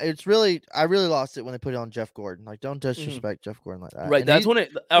 I really lost it when they put it on Jeff Gordon. Like, don't disrespect Jeff Gordon like that. Right, and that's when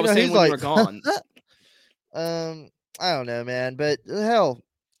I was saying when you were gone. I don't know, man, but hell,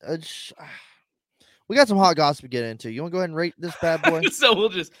 We got some hot gossip to get into. You want to go ahead and rate this bad boy? So we'll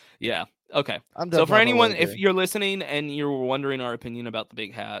just okay. So for anyone, if you're listening and you're wondering our opinion about the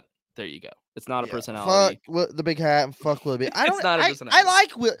big hat, there you go. It's not a personality. Fuck the big hat and fuck Willie B. It's not a personality. I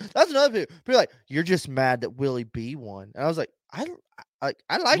like Will. That's another thing. People are like, you're just mad that Willie B won. And I was like, I like.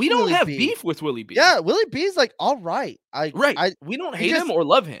 We don't Willie have B. beef with Willie B. Yeah, Willie B is like all right. We don't hate him or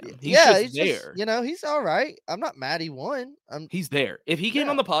love him. He's just there. He's all right. I'm not mad he won. He's there. If he came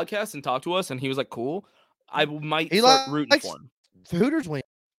on the podcast and talked to us and he was like cool, I might start rooting for him. Hooters win.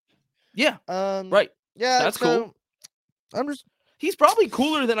 Yeah. Right. Yeah, that's cool. He's probably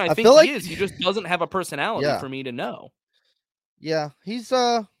cooler than I think he is. He just doesn't have a personality for me to know. Yeah, he's he's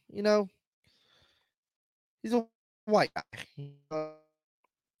a white guy.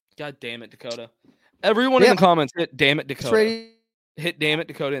 God damn it, Dakota. Everyone in the comments, hit damn it, Dakota. Hit damn it,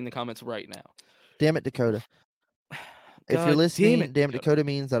 Dakota in the comments right now. Damn it, Dakota. If you're listening, damn it, Dakota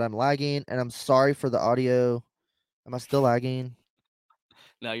means that I'm lagging, and I'm sorry for the audio. Am I still lagging?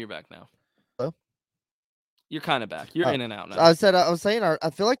 No, you're back now. Hello? You're kind of back. You're in and out now. I was saying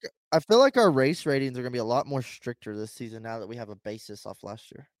I feel like our race ratings are gonna be a lot more stricter this season now that we have a basis off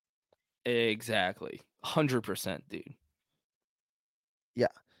last year. Exactly. 100%, dude. Yeah.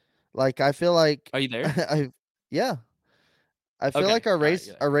 Like I feel like Are you there? I feel like our race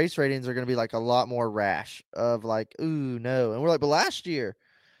ratings are gonna be like a lot more rash of like, ooh no. And we're like, but last year,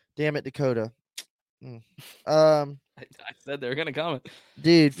 damn it, Dakota. I said they're gonna comment.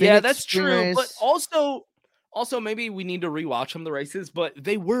 Dude, Phoenix that's true. Race. But also maybe we need to rewatch them the races, but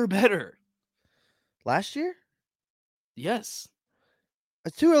they were better. Last year? Yes.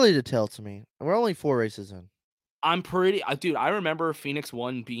 It's too early to tell to me. We're only 4 races in. Dude, I remember Phoenix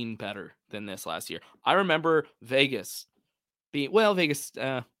 1 being better than this last year. I remember Vegas being, Vegas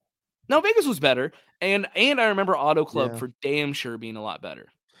was better. And I remember Auto Club for damn sure being a lot better.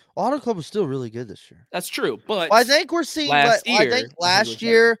 Auto Club was still really good this year. That's true. But I think we're seeing last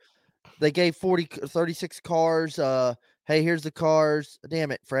year they gave 36 cars. Hey, here's the cars. Damn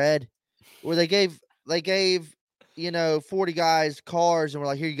it, Fred. Where they gave 40 guys cars and we're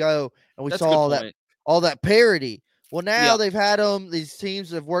like, here you go. And we saw all that parity. Well, now they've had them. These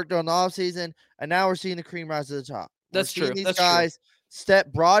teams have worked on the offseason, and now we're seeing the cream rise to the top. That's true. These guys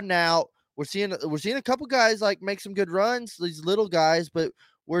broaden out. We're seeing a couple guys like make some good runs. These little guys, but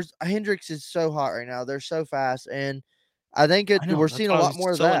Hendricks is so hot right now. They're so fast, and I think we're seeing a lot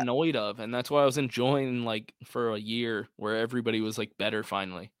more of that. I was so annoyed of, and that's why I was enjoying like for a year where everybody was like better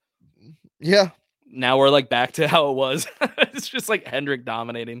finally. Yeah. Now we're like back to how it was. It's just like Hendrick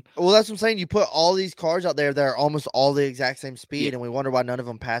dominating. Well, that's what I'm saying. You put all these cars out there that are almost all the exact same speed, and we wonder why none of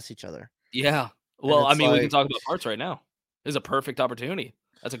them pass each other. Yeah. Well, I mean, we can talk about parts right now. This is a perfect opportunity.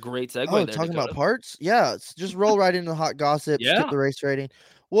 That's a great segue. Oh, talking about parts? Yeah. Just roll right into hot gossip. Skip the race rating.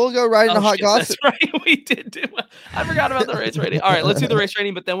 We'll go right into hot gossip. That's right. We did do it. I forgot about the race rating. All right, let's do the race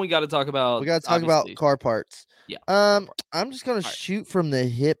rating, but then we got to talk about car parts. Yeah. I'm just gonna shoot from the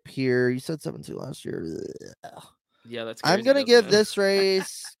hip here. You said 7-2 last year. Yeah, that's crazy, I'm gonna give this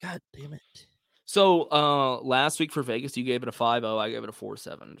race. God damn it. So last week for Vegas, you gave it a 5.0. I gave it a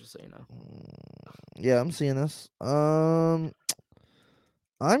 4.7, just so you know. Yeah, I'm seeing this. I'm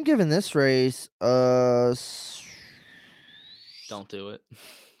giving this race don't do it.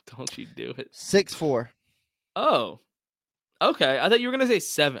 Don't you do it. 6.4. Oh. Okay. I thought you were gonna say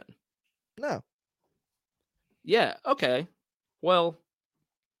 7. No. Yeah, okay. Well,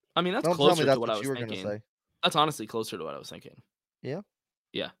 I mean, that's closer to what I was thinking. Say. That's honestly closer to what I was thinking. Yeah?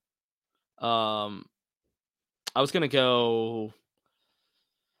 Yeah. I was going to go...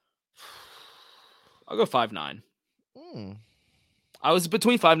 I'll go 5.9. I was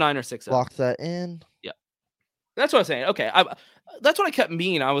between 5.9 or 6.0. Lock that in. Yeah. That's what I'm saying. Okay. That's what I kept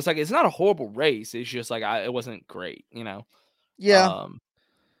meaning. I was like, it's not a horrible race. It's just like, it wasn't great, you know? Yeah.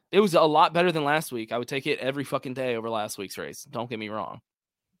 It was a lot better than last week. I would take it every fucking day over last week's race. Don't get me wrong.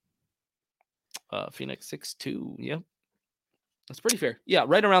 Phoenix 6.2. Yep. That's pretty fair. Yeah,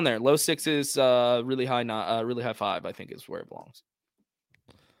 right around there. Low 6s, really high 5, I think is where it belongs.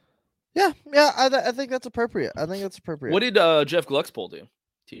 Yeah, I think that's appropriate. What did Jeff Gluck's poll do?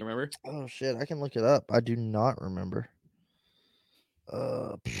 Do you remember? Oh shit, I can look it up. I do not remember.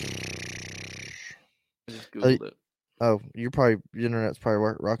 I just Googled it. Oh, your internet's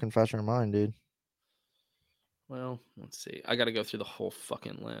probably rocking faster than mine, dude. Well, let's see. I got to go through the whole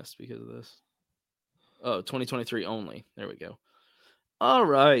fucking list because of this. Oh, 2023 only. There we go. All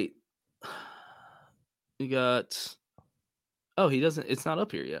right. We got... Oh, it's not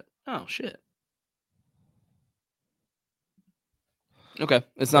up here yet. Oh, shit. Okay.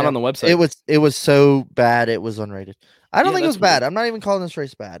 It's not on the website. It was so bad it was unrated. I don't think it was bad. I'm not even calling this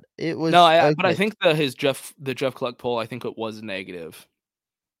race bad. It was but I think the Jeff Cluck poll, I think it was negative.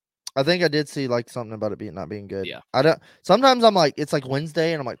 I think I did see like something about it not being good. Yeah. Sometimes I'm like, it's like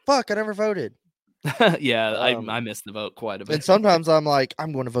Wednesday and I'm like, fuck, I never voted. Yeah, I missed the vote quite a bit. And sometimes I'm like,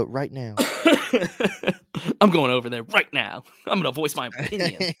 I'm going to vote right now. I'm going over there right now. I'm going to voice my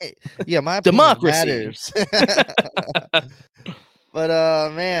opinion. Yeah, my opinion democracy matters.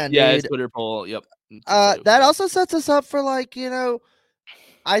 But man, yeah, dude, Twitter poll. Yep. That also sets us up for like,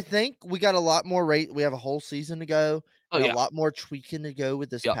 I think we got a lot more we have a whole season to go. A lot more tweaking to go with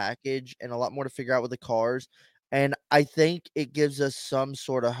this package and a lot more to figure out with the cars. And I think it gives us some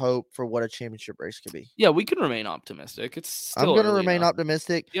sort of hope for what a championship race could be. Yeah, we can remain optimistic. I'm going to remain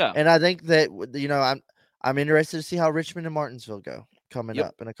optimistic. Yeah. And I think that, I'm interested to see how Richmond and Martinsville go coming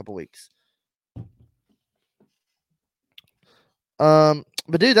up in a couple weeks. But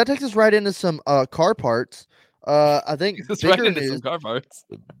dude, that takes us right into some car parts. I think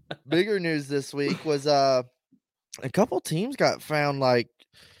bigger news this week was a couple teams got found like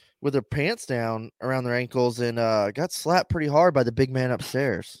with their pants down around their ankles and got slapped pretty hard by the big man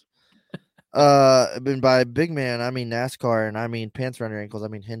upstairs. By big man, I mean NASCAR, and I mean pants around your ankles, I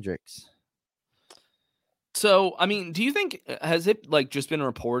mean Hendricks. So, I mean, do you think, has it like just been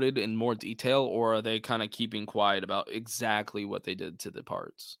reported in more detail, or are they kind of keeping quiet about exactly what they did to the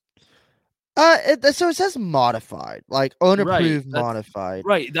parts? So it says modified, like unapproved modified.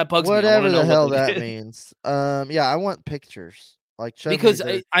 Right, that bugs me. Whatever the hell that did. means. Yeah, I want pictures. Like, because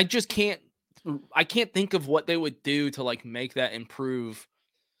I just can't think of what they would do to like make that improve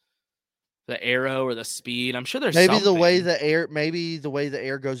the aero or the speed. I'm sure there's maybe the way the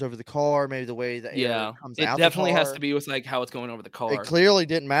air goes over the car, maybe the way the air comes out. It definitely has to be with like how it's going over the car. It clearly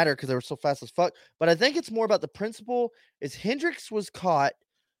didn't matter because they were so fast as fuck. But I think it's more about the principle. Is Hendricks was caught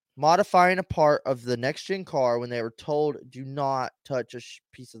modifying a part of the next gen car when they were told do not touch a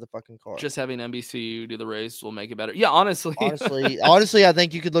piece of the fucking car. Just having NBC do the race will make it better. Yeah, honestly, I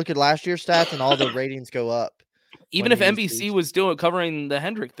think you could look at last year's stats and all the ratings go up. Even if NBC was covering the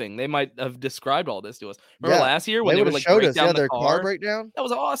Hendrick thing, they might have described all this to us. Remember last year when they would like break down the car breakdown? That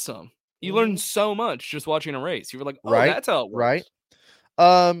was awesome. You learned so much just watching a race. You were like, oh, that's how it works.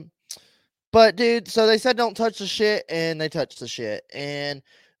 Right. But dude, so they said don't touch the shit, and they touched the shit, and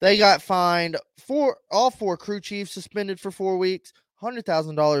they got fined all four crew chiefs suspended for 4 weeks,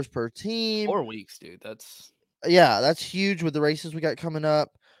 $100,000 per team. 4 weeks, dude. That's huge with the races we got coming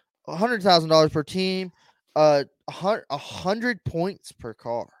up. $100,000 per team. 100 points per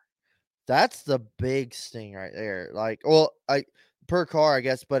car. That's the big sting right there. Like, per car, I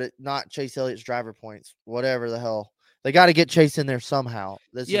guess, but not Chase Elliott's driver points. Whatever the hell. They got to get Chase in there somehow.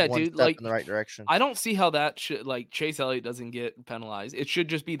 This is one step in the right direction. I don't see how that should Chase Elliott doesn't get penalized. It should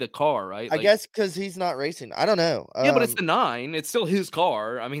just be the car, right? I guess because he's not racing. I don't know. Yeah, but it's the 9. It's still his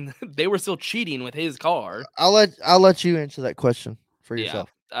car. I mean, they were still cheating with his car. I'll let you answer that question for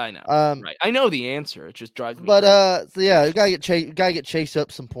yourself. I know. Right. I know the answer. It just drives me. But so yeah, you gotta get Chase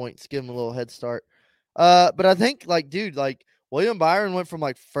up some points, give him a little head start. But I think dude, William Byron went from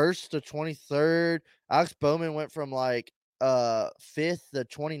 1st to 23rd. Alex Bowman went from 5th to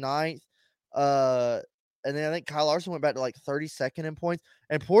 29th. And then I think Kyle Larson went back to 32nd in points.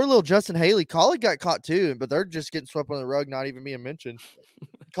 And poor little Justin Haley, Collie got caught too, but they're just getting swept under the rug, not even being mentioned.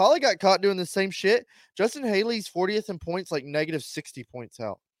 Collie got caught doing the same shit. Justin Haley's 40th in points, negative 60 points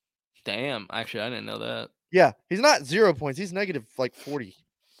out. Damn. Actually, I didn't know that. Yeah. He's not 0 points. He's negative 40.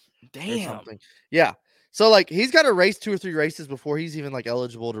 Damn. Yeah. So he's got to race 2 or 3 races before he's even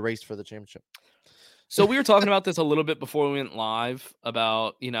eligible to race for the championship. So we were talking about this a little bit before we went live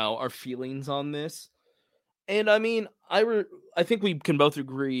about, our feelings on this. And I mean, I think we can both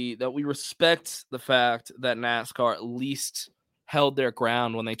agree that we respect the fact that NASCAR at least held their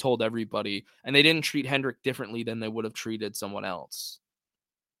ground when they told everybody, and they didn't treat Hendrick differently than they would have treated someone else.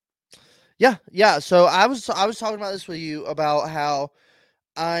 Yeah. So I was talking about this with you about how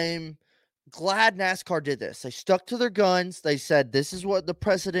I'm glad NASCAR did this. They stuck to their guns. They said, this is what the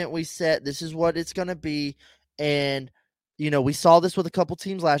precedent we set. This is what it's going to be. And, we saw this with a couple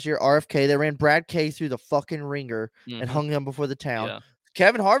teams last year. RFK, they ran Brad K through the fucking ringer and hung him before the town. Yeah.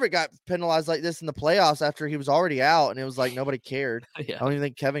 Kevin Harvick got penalized like this in the playoffs after he was already out, and it was nobody cared. Yeah. I don't even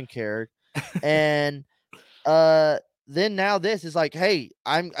think Kevin cared. And then now this is hey,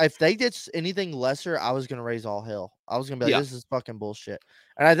 if they did anything lesser, I was gonna raise all hell. I was gonna be this is fucking bullshit.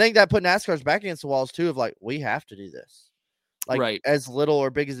 And I think that put NASCAR's back against the walls too, of we have to do this. Right. As little or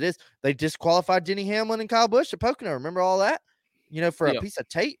big as it is. They disqualified Denny Hamlin and Kyle Busch at Pocono. Remember all that? For a piece of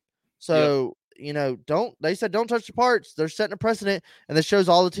tape. So they said don't touch the parts. They're setting a precedent, and this shows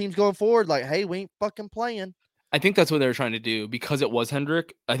all the teams going forward, hey, we ain't fucking playing. I think that's what they were trying to do because it was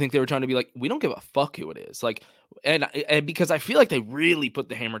Hendrick. I think they were trying to be like, we don't give a fuck who it is. Like, and because I feel like they really put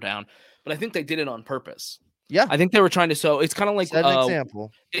the hammer down, but I think they did it on purpose. Yeah. I think they were trying to. So it's kind of like set an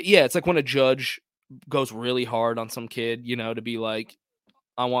example. It's like when a judge goes really hard on some kid, to be like,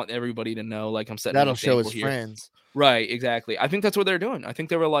 I want everybody to know, like, I'm setting that'll show his friends. Right, exactly. I think that's what they're doing. I think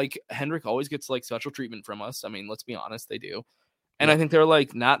they were like, Hendrick always gets like special treatment from us. I mean, let's be honest, they do. And I think they're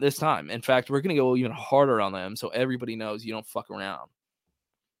like, not this time. In fact, we're going to go even harder on them so everybody knows you don't fuck around.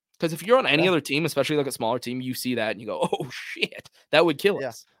 Because if you're on any other team, especially like a smaller team, you see that and you go, oh, shit, that would kill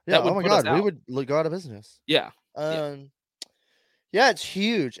us. Yeah. That would oh, my God. We would go out of business. Yeah. Yeah, it's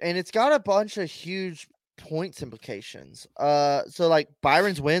huge. And it's got a bunch of huge points implications. So, like,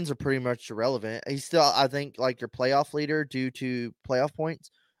 Byron's wins are pretty much irrelevant. He's still, I think, like your playoff leader due to playoff points.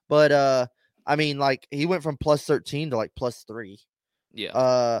 But, I mean, like, he went from plus 13 to like plus 3.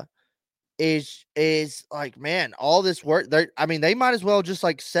 Yeah. Is like, man, all this work there. I mean, they might as well just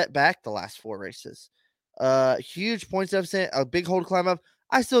like set back the last 4 races. Huge points deficit, a big hole to climb up.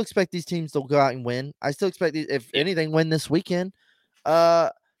 I still expect these teams to go out and win. I still expect these, if anything, win this weekend.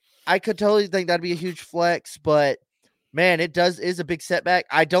 I could totally think that'd be a huge flex, but man, is a big setback.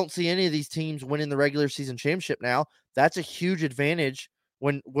 I don't see any of these teams winning the regular season championship now. That's a huge advantage.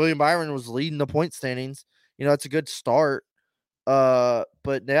 When William Byron was leading the point standings, it's a good start.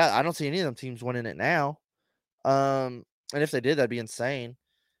 But yeah, I don't see any of them teams winning it now. And if they did, that'd be insane.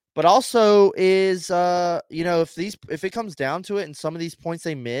 But also is, if it comes down to it and some of these points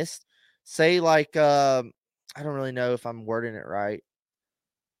they missed, say like, I don't really know if I'm wording it right.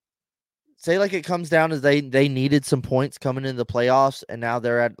 Say like it comes down to they needed some points coming into the playoffs, and now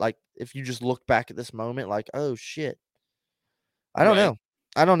they're at like, if you just look back at this moment, like, oh shit. I don't know.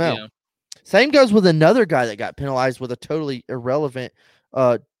 Yeah. Same goes with another guy that got penalized with a totally irrelevant,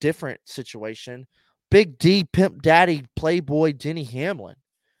 different situation. Big D, Pimp Daddy, Playboy, Denny Hamlin.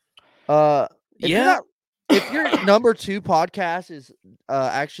 If your number 2 podcast is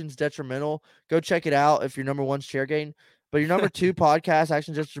Actions Detrimental, go check it out. If your number 1's Chairgating, but your number 2 podcast,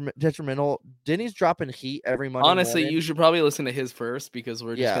 Actions Detrimental, Denny's dropping heat every Monday. Honestly, morning. You should probably listen to his first because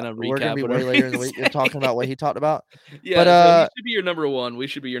we're just gonna recap. We're gonna be way later in the week talking about what he talked about. Yeah, but so he should be your number 1. We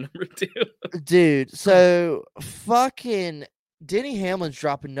should be your number 2. Dude, so fucking Denny Hamlin's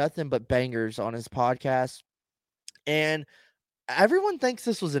dropping nothing but bangers on his podcast, and everyone thinks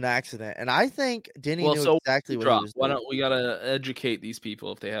this was an accident, and I think Denny knew exactly what he was doing. Why don't we gotta educate these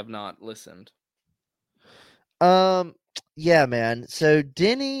people if they have not listened? Yeah, man. So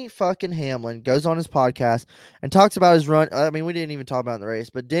Denny fucking Hamlin goes on his podcast and talks about his run. I mean, we didn't even talk about it in the race,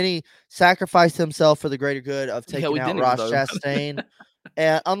 but Denny sacrificed himself for the greater good of taking out Ross Chastain.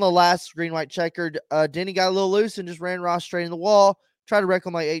 And on the last green white checkered, Denny got a little loose and just ran Ross straight in the wall. Tried to wreck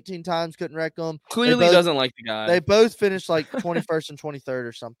him like 18 times, couldn't wreck him. Clearly doesn't like the guy. They both finished like 21st and 23rd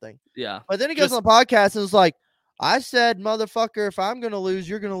or something. Yeah. But then he goes on the podcast and was like, I said, motherfucker, if I'm going to lose,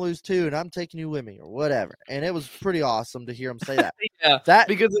 you're going to lose too, and I'm taking you with me or whatever. And it was pretty awesome to hear him say that.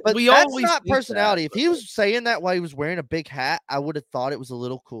 Because we always not personality. If he was saying that while he was wearing a big hat, I would have thought it was a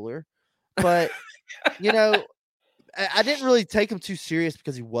little cooler. But, I didn't really take him too serious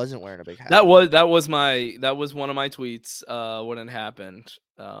because he wasn't wearing a big hat. That was one of my tweets when it happened.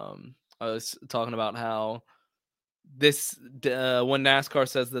 I was talking about how this when NASCAR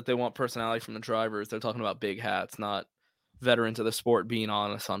says that they want personality from the drivers, they're talking about big hats, not veterans of the sport being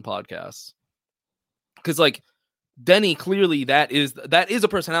honest on podcasts. Because like Denny, clearly that is a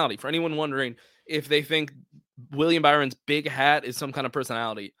personality. For anyone wondering if they think William Byron's big hat is some kind of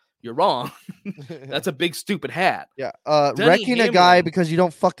personality, you're wrong. That's a big stupid hat. Yeah, wrecking a guy because you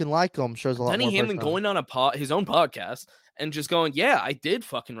don't fucking like him shows a lot. Denny more Hamlin going on his own podcast and just going, yeah, I did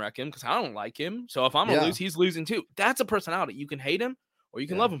fucking wreck him because I don't like him. So if I'm gonna lose, he's losing too. That's a personality. You can hate him or you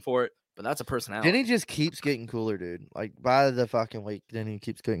can love him for it, but that's a personality. Denny just keeps getting cooler, dude. Like by the fucking week, Denny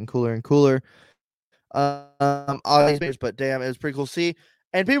keeps getting cooler and cooler. But damn, it was pretty cool to see.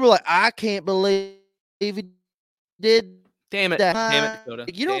 And people were like, I can't believe he did. Damn it, Dakota.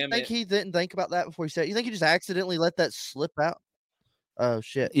 You don't think he didn't think about that before he said it? You think he just accidentally let that slip out? Oh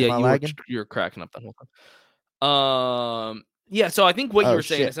shit. Yeah, you're cracking up that whole time. Yeah, so I think what you were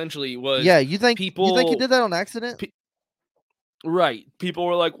saying essentially was you think he did that on accident? Right. People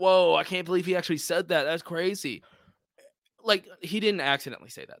were like, whoa, I can't believe he actually said that. That's crazy. Like, he didn't accidentally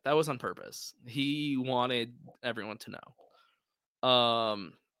say that. That was on purpose. He wanted everyone to know. Are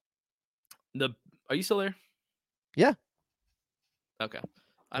you still there? Yeah. Okay.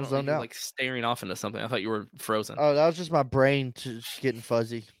 I don't know. Like staring off into something. I thought you were frozen. Oh, that was just my brain just getting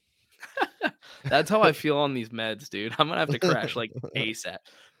fuzzy. That's how I feel on these meds, dude. I'm gonna have to crash like ASAP.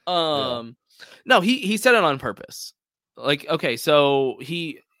 No, he said it on purpose. Like, okay, so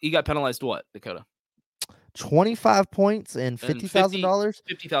he got penalized what, Dakota? 25 points and $50,000.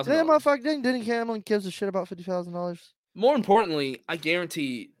 $50,000. Damn, motherfucker, Denny Hamlin gives a shit about $50,000. More importantly, I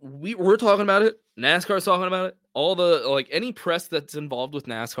guarantee we're talking about it. NASCAR's talking about it. All the any press that's involved with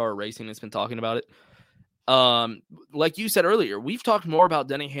NASCAR racing has been talking about it. Like you said earlier, we've talked more about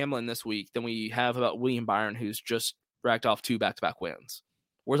Denny Hamlin this week than we have about William Byron, who's just racked off 2 back-to-back wins.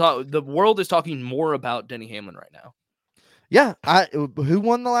 The world is talking more about Denny Hamlin right now. Yeah, who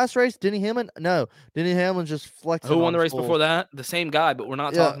won the last race? Denny Hamlin? No, Denny Hamlin just flexing. Who won the race before that? The same guy, but we're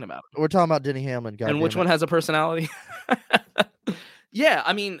not talking about him. We're talking about Denny Hamlin. And which one has a personality? Yeah,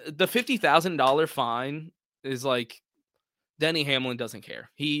 I mean, the $50,000 fine is like Denny Hamlin doesn't care.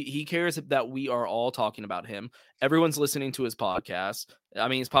 He cares that we are all talking about him. Everyone's listening to his podcast. I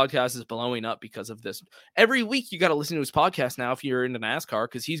mean, his podcast is blowing up because of this. Every week you got to listen to his podcast now if you're into NASCAR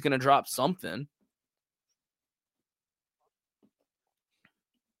because he's going to drop something.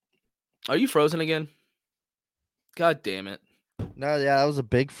 Are you frozen again? God damn it. No, yeah, that was a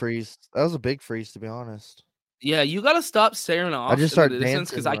big freeze. That was a big freeze, to be honest. Yeah, you got to stop staring off. I just started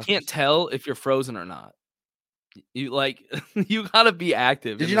dancing because I can't tell if you're frozen or not. You you got to be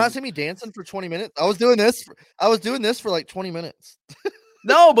active. Did you not see me dancing for 20 minutes? I was doing this for like 20 minutes.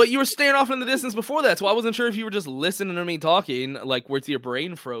 No, but you were staring off in the distance before that, so I wasn't sure if you were just listening to me talking, like with your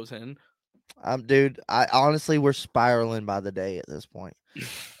brain frozen. Dude, I honestly, we're spiraling by the day at this point.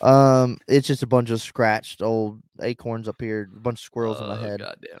 It's just a bunch of scratched old acorns up here, a bunch of squirrels in my head.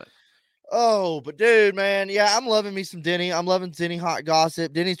 God damn it. Oh, but dude, man, yeah, I'm loving me some Denny. I'm loving Denny hot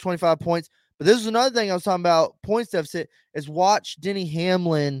gossip. Denny's 25 points. But this is another thing I was talking about. Points deficit is watch Denny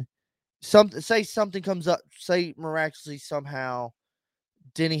Hamlin. Say something comes up. Say miraculously somehow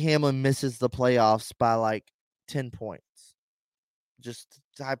Denny Hamlin misses the playoffs by like 10 points. Just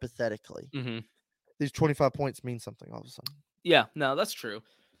hypothetically, these 25 points mean something all of a sudden. Yeah, no, that's true.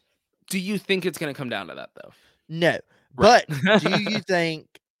 Do you think it's going to come down to that though? No, right. But do you think?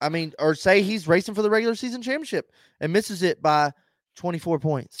 I mean, or say he's racing for the regular season championship and misses it by 24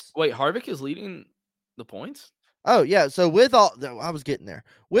 points. Wait, Harvick is leading the points? Oh, yeah. So with all I was getting there.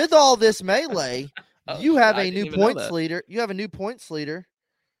 With all this melee, you have a new points leader. You have a new points leader.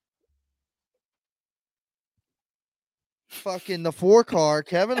 Fucking the 4-car,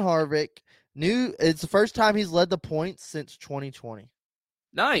 Kevin Harvick. It's the first time he's led the points since 2020.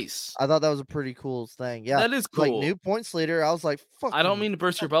 Nice. I thought that was a pretty cool thing. Yeah, that is cool. Like new points leader. I was like, fuck. I don't mean to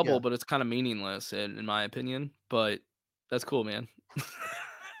burst your bubble, but it's kind of meaningless in my opinion. But that's cool, man.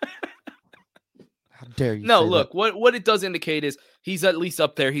 How dare you? No, look, what it does indicate is he's at least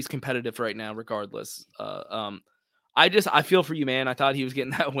up there. He's competitive right now, regardless. I feel for you, man. I thought he was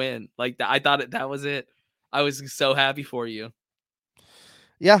getting that win. Like I thought that was it. I was so happy for you.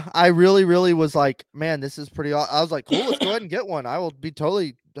 Yeah, I really, really was like, man, this is pretty awesome. I was like, cool, let's go ahead and get one. I will be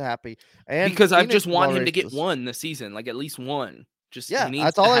totally happy. And because I've just wanted him to get one this season, like at least one. Just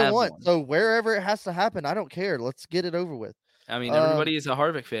that's all I want. One. So wherever it has to happen, I don't care. Let's get it over with. I mean, everybody is a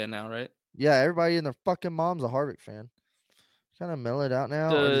Harvick fan now, right? Yeah, everybody and their fucking mom's a Harvick fan. Kind of mellow it out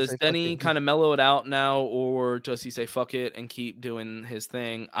now. Does Denny kind of mellow it out now, or does he say fuck it and keep doing his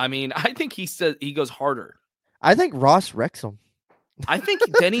thing? I mean, I think he said he goes harder. I think Ross wrecks him. I think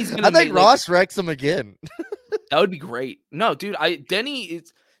Denny's gonna. I think Ross wrecks him again. That would be great. No, dude, Denny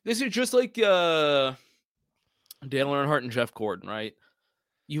is. This is just like Dale Earnhardt and Jeff Gordon, right?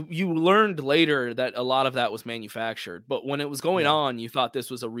 You learned later that a lot of that was manufactured, but when it was going on, you thought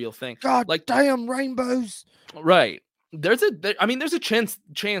this was a real thing. God, like damn rainbows, right? There's a chance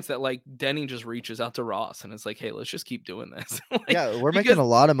that like Denny just reaches out to Ross and it's like, hey, let's just keep doing this. Like, yeah, we're making a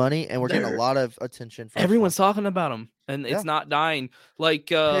lot of money and we're getting a lot of attention. Everyone's talking about him, and it's not dying.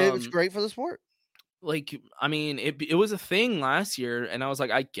 Like it was great for the sport. Like, I mean, it was a thing last year, and I was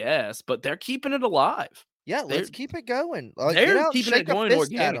like, I guess, but they're keeping it alive. Yeah, let's keep it going. Like, they're keeping it going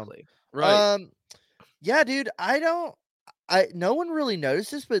organically, right? Yeah, dude. No one really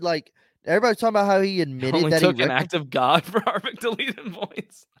noticed this, but like everybody's talking about how he admitted that he took an act of God for Harvick to lead in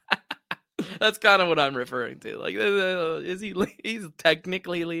points. That's kind of what I'm referring to. Like, is he? He's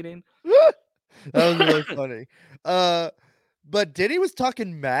technically leading. That was really funny. But Denny was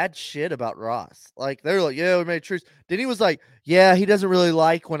talking mad shit about Ross. Like, they were like, yeah, we made truce. Denny was like, yeah, he doesn't really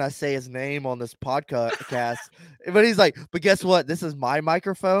like when I say his name on this podcast. But he's like, but guess what? This is my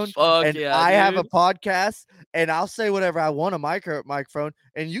microphone. Fuck and I have a podcast, and I'll say whatever I want on microphone.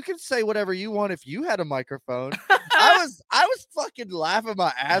 And you can say whatever you want if you had a microphone. I was fucking laughing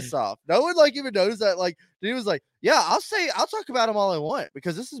my ass off. No one like even noticed that. Like, Denny was like, yeah, I'll talk about him all I want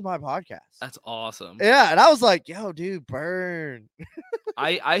because this is my podcast. That's awesome. Yeah, and I was like, yo, dude, burn.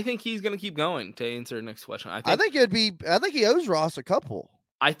 I think he's gonna keep going. To answer the next question, I think he owes Ross a couple.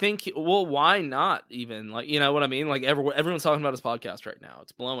 I think. Well, why not even like you know what I mean? Like everyone's talking about his podcast right now.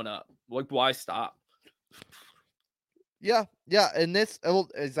 It's blowing up. Like why stop? Yeah, and this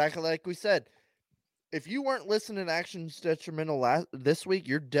exactly like we said. If you weren't listening to Actions Detrimental this week,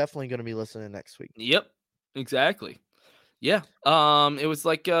 you're definitely going to be listening next week. Yep, exactly. Yeah. It was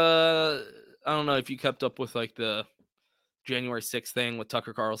like I don't know if you kept up with like the January 6th thing with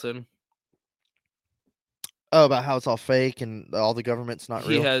Tucker Carlson. Oh, about how it's all fake and all the government's not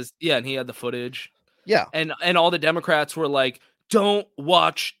real. And he had the footage. Yeah. And all the Democrats were like, don't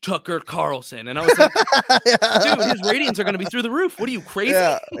watch Tucker Carlson. And I was like, dude, his ratings are going to be through the roof. What are you, crazy?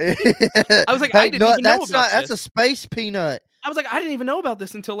 Yeah. I was like, I didn't even know about this. That's a space peanut. I was like, I didn't even know about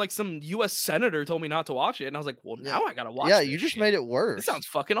this until like some U.S. senator told me not to watch it. And I was like, well, now I got to watch it. Yeah, you just made it worse. It sounds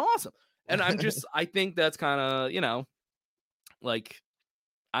fucking awesome. And I think that's kind of, you know, like,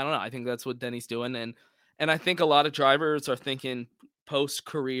 I don't know. I think that's what Denny's doing. And I think a lot of drivers are thinking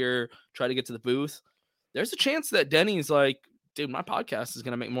post-career, try to get to the booth. There's a chance that Denny's like, dude, my podcast is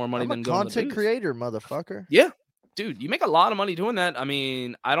going to make more money than going to the booth. Content creator, motherfucker. Yeah. Dude, you make a lot of money doing that. I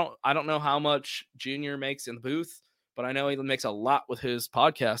mean, I don't know how much Junior makes in the booth, but I know he makes a lot with his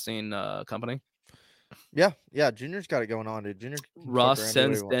podcasting company. Yeah. Junior's got it going on, dude. Junior Ross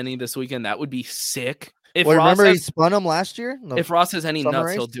sends Denny this weekend. That would be sick. Remember he spun him last year? If Ross has any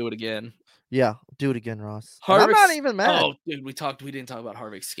nuts, he'll do it again. Yeah, do it again, Ross. I'm not even mad. Oh, dude, we didn't talk about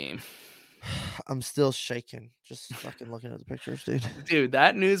Harvick's scheme. I'm still shaking just fucking looking at the pictures, dude. Dude,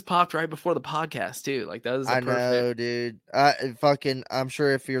 that news popped right before the podcast too. Like that was I know, dude. I'm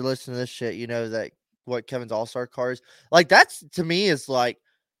sure if you're listening to this shit, you know that what Kevin's All-Star car is. Like that's to me is like,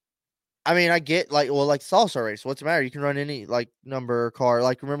 I mean, I get like it's All-Star race. What's the matter? You can run any like number car.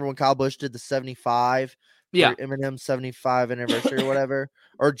 Like remember when Kyle Busch did the 75? Yeah, Eminem 75 anniversary or whatever,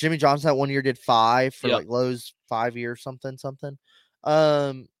 or Jimmy Johnson that one year did 5 for like Lowe's 5 year something.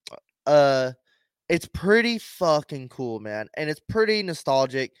 It's pretty fucking cool, man, and it's pretty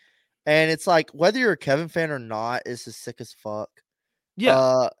nostalgic, and it's like whether you're a Kevin fan or not, it's as sick as fuck.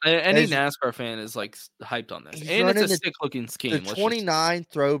 Yeah, any NASCAR fan is like hyped on this, and it's a sick looking scheme. The 29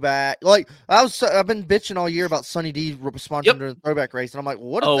 throwback, like I've been bitching all year about Sonny D sponsoring the throwback race, and I'm like, well,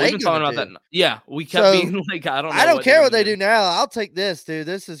 what? We've been talking about that. Yeah, we kept being like, I don't care what they do now. I'll take this, dude.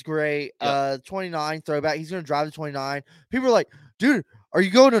 This is great. 29 throwback. He's gonna drive the 29. People are like, dude, are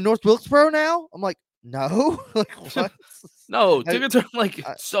you going to North Wilkesboro now? I'm like, no. Like what? No, tickets are like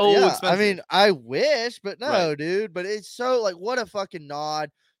so expensive. I mean, I wish, but no, dude. But it's so like what a fucking nod.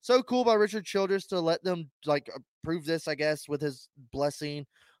 So cool by Richard Childress to let them like approve this, I guess, with his blessing.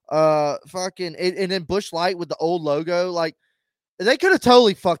 And then Busch Light with the old logo. Like they could have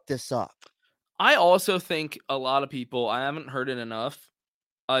totally fucked this up. I also think a lot of people, I haven't heard it enough.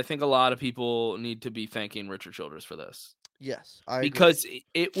 I think a lot of people need to be thanking Richard Childress for this. Yes, because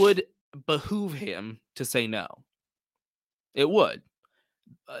it would behoove him to say no. It would.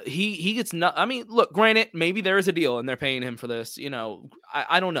 He gets not. I mean, look. Granted, maybe there is a deal and they're paying him for this. You know,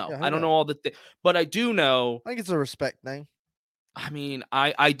 I don't know. I don't know all the but I do know. I think it's a respect thing. I mean,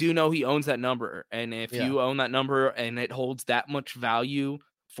 I do know he owns that number, and if you own that number and it holds that much value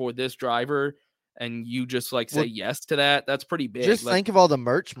for this driver, and you just like say yes to that, that's pretty big. Just think of all the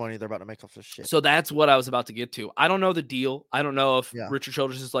merch money they're about to make off this shit. So that's what I was about to get to. I don't know the deal. I don't know if Richard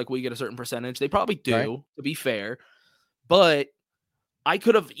Childress is like, we get a certain percentage. They probably do, to be fair. But I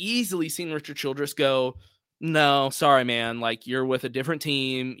could have easily seen Richard Childress go, no, sorry, man. Like, you're with a different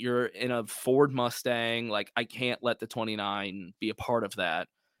team. You're in a Ford Mustang. Like, I can't let the 29 be a part of that.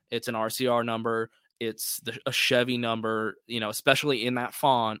 It's an RCR number. It's a Chevy number, you know, especially in that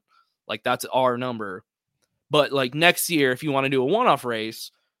font. Like, that's our number. But, like, next year, if you want to do a one-off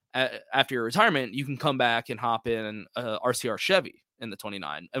race after your retirement, you can come back and hop in RCR Chevy in the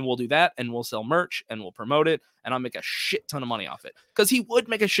 29, and we'll do that, and we'll sell merch, and we'll promote it, and I'll make a shit ton of money off it, because he would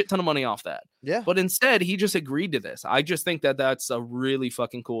make a shit ton of money off that. Yeah. But instead, he just agreed to this. I just think that that's a really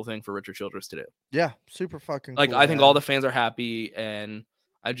fucking cool thing for Richard Childress to do. Yeah, super fucking like, cool, I think all the fans are happy, and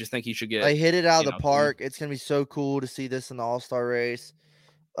I just think he should get. They hit it out of the park. It's gonna be so cool to see this in the All-Star race.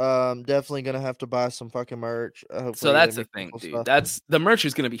 Definitely gonna have to buy some fucking merch. So that's the thing, dude. Stuff. That's the merch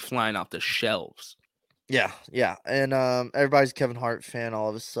is gonna be flying off the shelves. Yeah, and everybody's a Kevin Hart fan all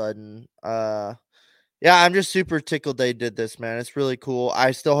of a sudden. Yeah, I'm just super tickled they did this, man. It's really cool.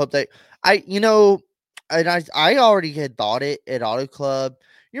 I still hope I already had thought it at Auto Club.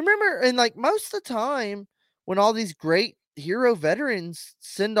 You remember, and like most of the time when all these great hero veterans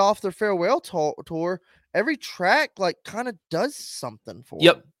send off their farewell tour, every track like kind of does something for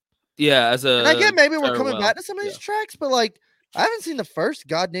them. Yeah, and I get maybe we're coming back to some of these tracks, but like I haven't seen the first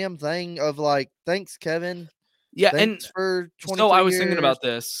goddamn thing of like, thanks, Kevin. Yeah, thanks and for 23 so I was years. thinking about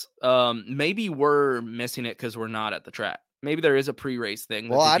this. Maybe we're missing it because we're not at the track. Maybe there is a pre-race thing.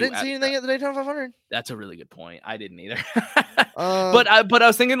 Well, I didn't see anything at the Daytona 500. That's a really good point. I didn't either. But I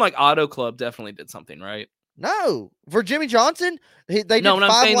was thinking like Auto Club definitely did something, right? No, for Jimmy Johnson, they did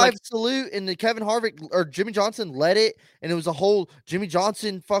 5 live salute, and the Kevin Harvick or Jimmy Johnson led it, and it was a whole Jimmy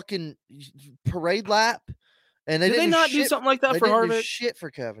Johnson fucking parade lap. And did they not do something like that for Harvick? They did shit for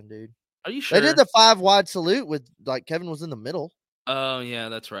Kevin, dude. Are you sure? They did the 5 wide salute with like Kevin was in the middle. Oh yeah,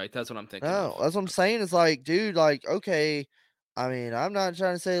 that's right. That's what I'm thinking. No, that's what I'm saying. It's like, dude, like, okay. I mean, I'm not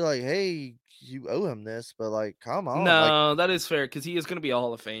trying to say like, hey, you owe him this, but like, come on. No, like, that is fair because he is going to be a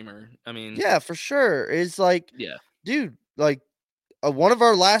Hall of Famer. I mean, yeah, for sure. It's like, yeah, dude, like one of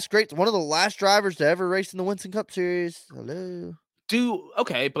the last drivers to ever race in the Winston Cup Series. Hello.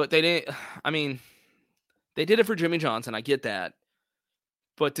 Okay, but they didn't. I mean, they did it for Jimmy Johnson. I get that.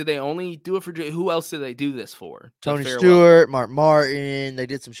 But did they only do it for who else did they do this for? Tony Stewart, Mark Martin. They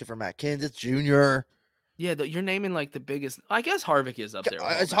did some shit for Matt Kenseth Jr. Yeah, you're naming like the biggest. I guess Harvick is up there.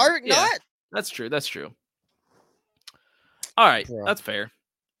 Is Harvick not? That's true. That's true. All right, that's fair.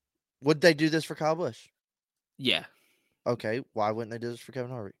 Would they do this for Kyle Busch? Yeah. Okay, why wouldn't they do this for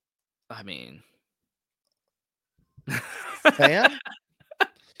Kevin Harvick? I mean, fan.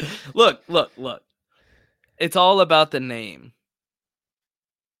 Look. It's all about the name.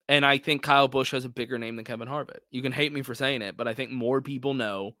 And I think Kyle Busch has a bigger name than Kevin Harvick. You can hate me for saying it, but I think more people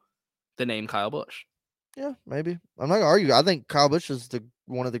know the name Kyle Busch. Yeah, maybe. I'm not gonna argue. I think Kyle Busch is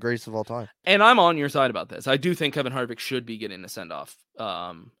one of the greatest of all time. And I'm on your side about this. I do think Kevin Harvick should be getting a send-off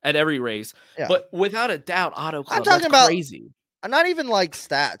at every race. Yeah. But without a doubt, Auto Club, I'm talking about crazy. Not even like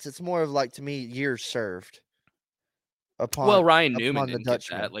stats. It's more of like, to me, years served. Ryan Newman didn't get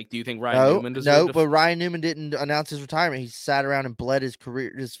that. Like, do you think Ryan Newman deserved No, but Ryan Newman didn't announce his retirement. He sat around and bled his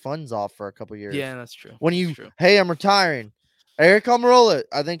funds off for a couple years. Yeah, that's true. Hey, I'm retiring. Eric Almirola,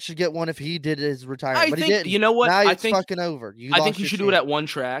 I think, should get one if he did his retirement. But he didn't. You know what? Now it's fucking over. I think you should do it at one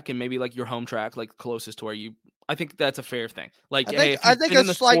track and maybe like your home track, like closest to where you. I think that's a fair thing. Like, I think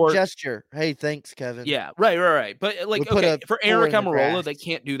a slight gesture. Hey, thanks, Kevin. Yeah, right. But like, for Eric Almirola, they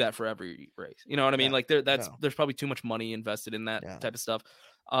can't do that for every race. You know what I mean? Like, there's probably too much money invested in that type of stuff.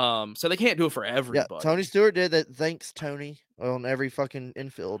 So they can't do it for everybody. Yeah, Tony Stewart did that. Thanks, Tony. On every fucking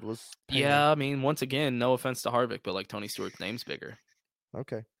infield was. Yeah, I mean, once again, no offense to Harvick, but like Tony Stewart's name's bigger.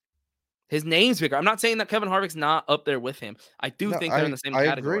 Okay. His name's bigger. I'm not saying that Kevin Harvick's not up there with him. I think they're in the same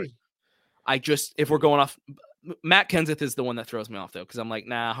category. Agree. If we're going off, Matt Kenseth is the one that throws me off though, because I'm like,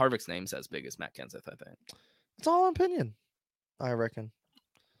 nah, Harvick's name's as big as Matt Kenseth. I think it's all opinion. I reckon.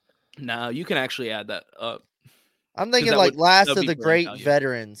 No, you can actually add that up. I'm thinking like last of the great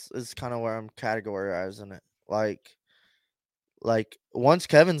veterans is kind of where I'm categorizing it. Like once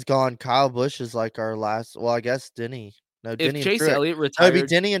Kevin's gone, Kyle Busch is like our last. Well, I guess Denny. No, Denny. If Chase Elliott retired, maybe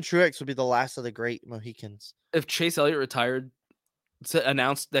Denny and Truex would be the last of the great Mohicans. If Chase Elliott retired,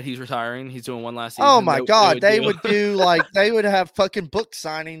 announced that he's retiring, he's doing one last season. Oh my God, they would do like they would have fucking book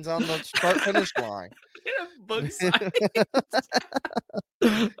signings on the start finish line. Book signings.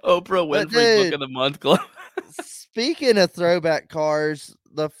 Oprah Winfrey Book of the Month Club. Speaking of throwback cars,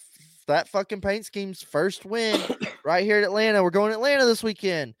 that fucking paint scheme's first win right here at Atlanta. We're going to Atlanta this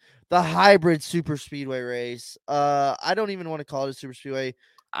weekend. The hybrid super speedway race. I don't even want to call it a super speedway.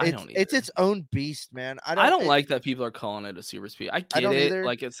 It's its own beast, man. I don't like that people are calling it a super speed. I get it. Either.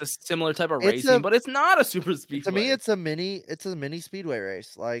 Like it's a similar type of racing, but it's not a super speedway. To me, it's a mini speedway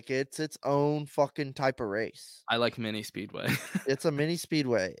race. Like it's its own fucking type of race. I like mini speedway. It's a mini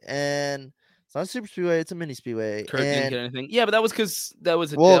speedway, and it's not a super speedway. It's a mini speedway. Kurt didn't get anything. Yeah, but that was because that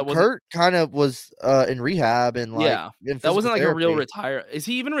was Kurt kind of was in rehab and like that wasn't like a real retire. Is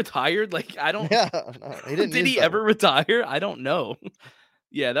he even retired? Like I don't. Yeah, no, he didn't. Did he ever retire? I don't know.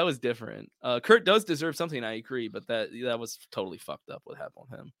 Yeah, that was different. Kurt does deserve something. I agree, but that was totally fucked up what happened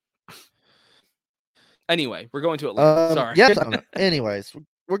with him. Anyway, we're going to Atlanta. Sorry. Yes. Anyways,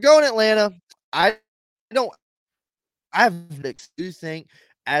 we're going to Atlanta. I have to think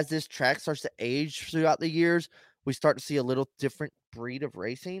as this track starts to age throughout the years, we start to see a little different breed of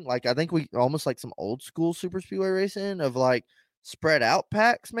racing. Like I think we almost like some old school super speedway racing of like spread out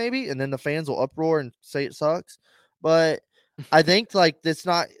packs maybe, and then the fans will uproar and say it sucks. But I think I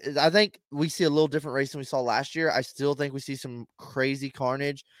think we see a little different racing we saw last year. I still think we see some crazy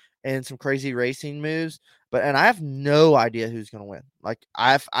carnage and some crazy racing moves, and I have no idea who's going to win. Like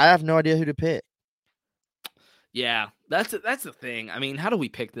I have no idea who to pick. Yeah, that's the thing. I mean, how do we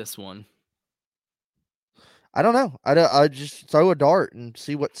pick this one? I don't know. I just throw a dart and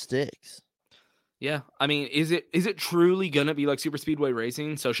see what sticks. Yeah. I mean, is it truly gonna be like super speedway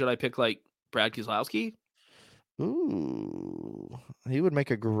racing? So should I pick like Brad Keselowski? Ooh, he would make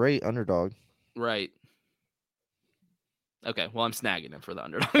a great underdog. Right. Okay, well, I'm snagging him for the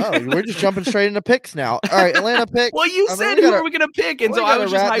underdog. Oh, we're just jumping straight into picks now. All right, Atlanta picks. Well, you said who are we gonna pick, and so I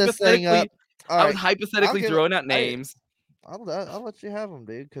was just hypothetically throwing out names. I'll let you have them,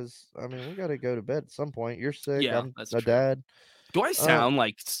 dude. Because I mean, we got to go to bed at some point. You're sick. Yeah, I'm that's a true. dad. Do I sound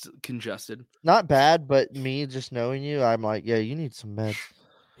like congested? Not bad, but me just knowing you, I'm like, yeah, you need some meds.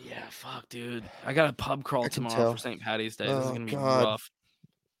 Yeah, fuck, dude. I got a pub crawl tomorrow for St. Patty's Day. This is gonna be rough.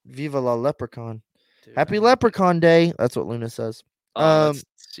 Viva la leprechaun. Dude, Happy Leprechaun Day. That's what Luna says. That's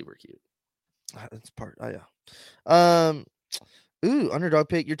super cute. That's part. Oh yeah. Ooh, underdog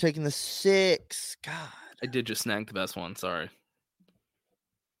pick. You're taking the 6. God. I did just snag the best one. Sorry.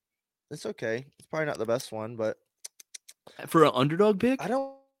 It's okay. It's probably not the best one, but for an underdog pick, I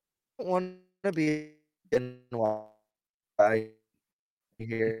don't want to be in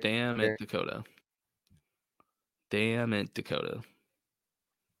here. Damn it, Dakota. Damn it, Dakota.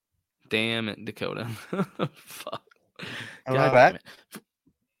 Damn it, Dakota. Fuck. Am I back?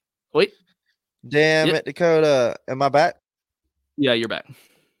 Wait. Damn it, Dakota. Am I back? Yeah, you're back.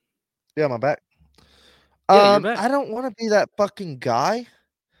 Yeah, am I back? Yeah, you're back. I don't want to be that fucking guy.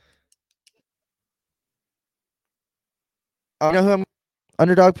 You know who I'm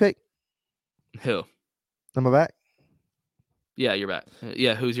underdog pick? Who? Am I back? Yeah, you're back.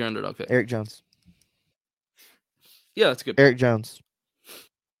 Yeah, who's your underdog pick? Erik Jones. Yeah, that's a good pick. Erik Jones.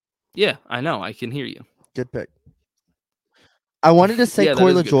 Yeah, I know. I can hear you. Good pick. I wanted to say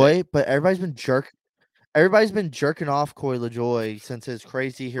Corey LaJoie, but everybody's been jerking off Corey LaJoie since his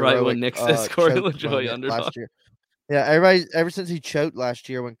crazy heroic. Right when Nick says Corey LaJoie underdog last year. Yeah, ever since he choked last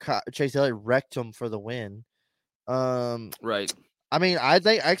year when Chase Elliott wrecked him for the win. Right. I mean, I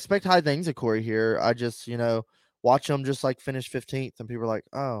expect high things of Corey here. I just, watch him just like finish 15th, and people are like,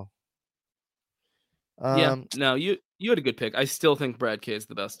 oh. Yeah. No, you had a good pick. I still think Brad K is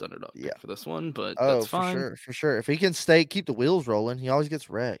the best underdog pick for this one, but that's fine. For sure. If he can keep the wheels rolling, he always gets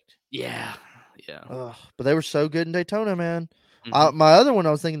wrecked. Yeah. But they were so good in Daytona, man. Mm-hmm. My other one,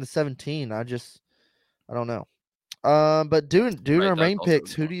 I was thinking the 17. I don't know. But doing our main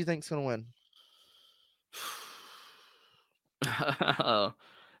picks, who do you think's gonna win?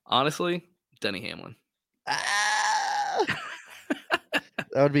 Honestly, Denny Hamlin.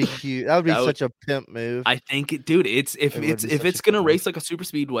 That would be cute. That would be such a pimp move. I think if it's gonna race like a super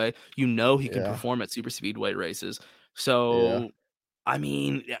speedway, he can perform at super speedway races. So I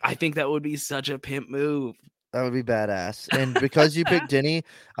mean, I think that would be such a pimp move. That would be badass. And because you picked Denny,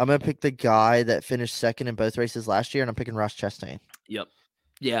 I'm gonna pick the guy that finished second in both races last year, and I'm picking Ross Chastain. Yep.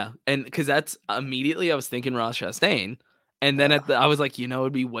 Yeah, and because that's immediately I was thinking Ross Chastain, and then I was like,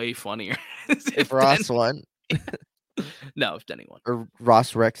 it'd be way funnier if Ross won. No, if Denny won. Or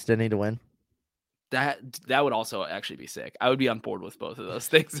Ross wrecks Denny to win. That would also actually be sick. I would be on board with both of those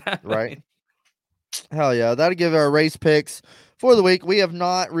things. Right. Hell yeah. That'll give our race picks for the week. We have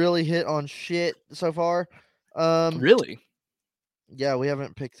not really hit on shit so far. Really? Yeah, we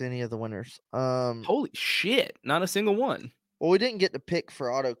haven't picked any of the winners. Holy shit. Not a single one. Well, we didn't get to pick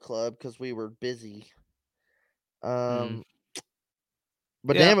for Auto Club because we were busy.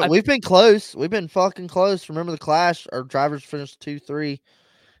 But damn it, we've been close. We've been fucking close. Remember the Clash? Our drivers finished 2-3.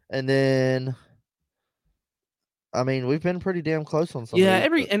 And then, I mean, we've been pretty damn close on some. Yeah,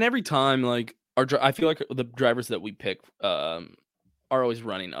 every time, like, I feel like the drivers that we pick are always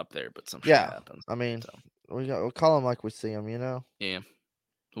running up there, but some shit happens. I mean, we'll call them like we see them, Yeah.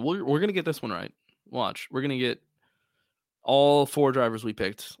 We're going to get this one right. Watch. We're going to get all 4 drivers we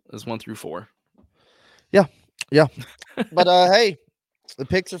picked as 1 through 4. Yeah. But, hey. The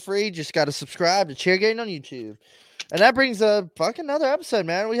picks are free. Just got to subscribe to Chairgating on YouTube. And that brings fucking another episode,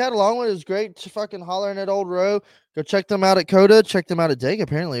 man. We had a long one. It was great to fucking hollering at Old Row. Go check them out at Coda. Check them out at Dega.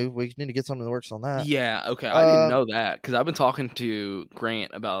 Apparently, we need to get something in the works on that. Yeah, okay. I didn't know that because I've been talking to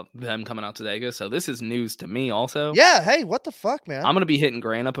Grant about them coming out to Dega. So this is news to me also. Yeah, hey, what the fuck, man? I'm going to be hitting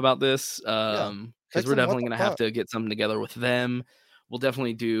Grant up about this because we're definitely going to have to get something together with them. We'll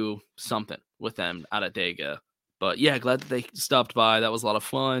definitely do something with them out at Dega. But yeah, glad that they stopped by. That was a lot of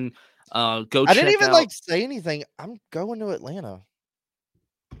fun. I didn't even say anything. I'm going to Atlanta.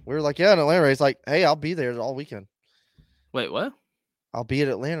 We were like, yeah, an Atlanta race. Like, hey, I'll be there all weekend. Wait, what? I'll be at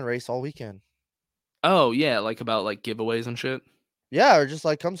Atlanta race all weekend. Oh yeah, like about like giveaways and shit. Yeah, or just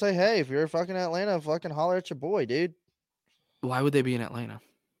like come say, hey, if you're fucking Atlanta, fucking holler at your boy, dude. Why would they be in Atlanta?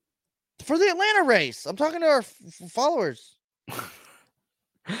 For the Atlanta race. I'm talking to our followers.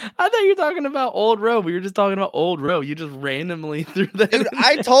 I thought you were talking about Old Row. We were just talking about Old Row. You just randomly threw that. Dude,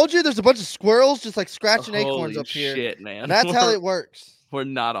 I told you there's a bunch of squirrels just like scratching acorns up here. Shit, man. That's how it works. We're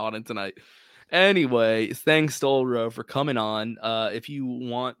not on it tonight. Anyway, thanks to Old Row for coming on. If you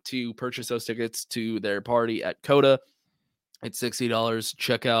want to purchase those tickets to their party at Coda, it's $60.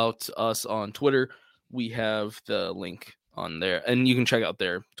 Check out us on Twitter. We have the link on there, and you can check out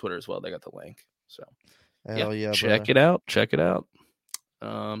their Twitter as well. They got the link. So Hell yeah, check it out. Check it out.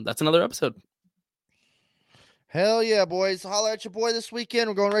 That's another episode. Hell yeah, boys. Holler at your boy this weekend.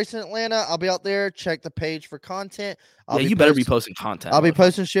 We're going racing in Atlanta. I'll be out there. Check the page for content. You better be posting content. I'll be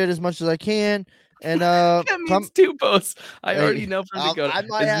posting shit as much as I can. And that means 2 posts. I already know from Dakota. I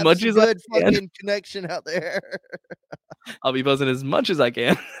might have some good fucking connection out there. I'll be posting as much as I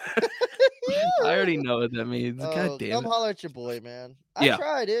can. I already know what that means. God damn come it. holler at your boy, man. I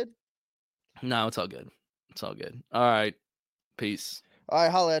tried, dude. No, it's all good. It's all good. All right. Peace. All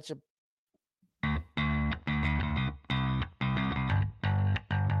right, holler at you.